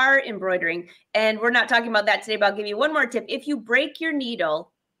that are embroidering, and we're not talking about that today, but I'll give you one more tip. If you break your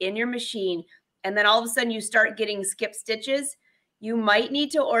needle in your machine, and then all of a sudden you start getting skip stitches, you might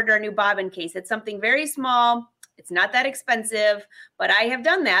need to order a new bobbin case. It's something very small. It's not that expensive, but I have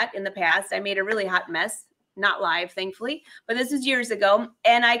done that in the past. I made a really hot mess, not live, thankfully, but this was years ago.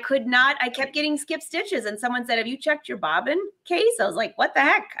 And I kept getting skip stitches. And someone said, have you checked your bobbin case? I was like, what the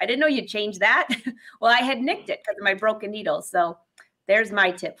heck? I didn't know you'd change that. Well, I had nicked it because of my broken needle. So there's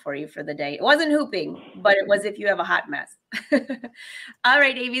my tip for you for the day. It wasn't hooping, but it was if you have a hot mess. All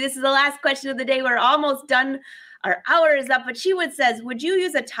right, Avi, this is the last question of the day. We're almost done. Our hour is up, but she says, would you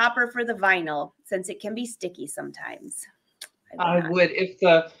use a topper for the vinyl since it can be sticky sometimes? I would.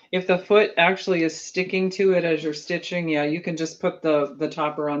 If the foot actually is sticking to it as you're stitching, yeah, you can just put the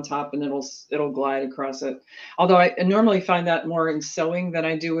topper on top and it'll glide across it. Although I normally find that more in sewing than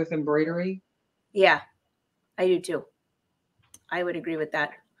I do with embroidery. Yeah, I do too. I would agree with that.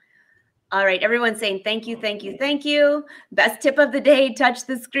 All right, everyone's saying thank you, thank you, thank you. Best tip of the day, touch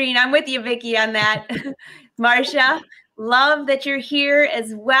the screen. I'm with you, Vicki, on that. Marcia, love that you're here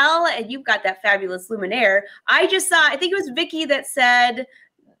as well. And you've got that fabulous luminaire. I just saw, I think it was Vicki that said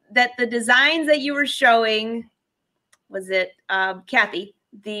that the designs that you were showing, was it Kathy?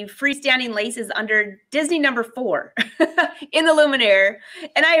 The freestanding lace is under Disney number 4 in the luminaire.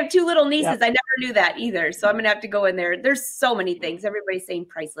 And I have 2 little nieces. Yep. I never knew that either. So I'm going to have to go in there. There's so many things. Everybody's saying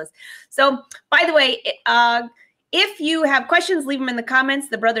priceless. So by the way, if you have questions, leave them in the comments.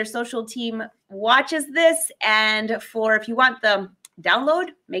 The Brothers Social team watches this. And if you want the download,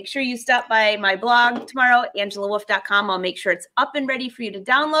 make sure you stop by my blog tomorrow, angelawolf.com. I'll make sure it's up and ready for you to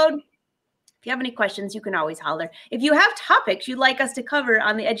download. If you have any questions, you can always holler. If you have topics you'd like us to cover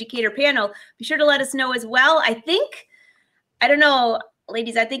on the educator panel, be sure to let us know as well. I don't know,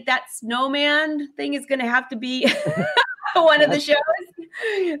 ladies, I think that snowman thing is going to have to be one of the shows.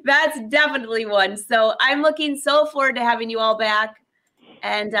 That's definitely one. So I'm looking so forward to having you all back.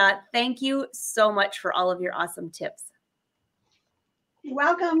 And thank you so much for all of your awesome tips. You're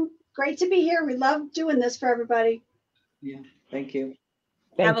welcome. Great to be here. We love doing this for everybody. Yeah, thank you.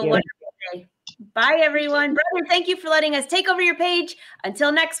 Have a wonderful day. Bye, everyone. Brother, thank you for letting us take over your page.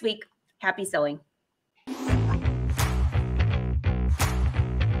 Until next week, happy sewing.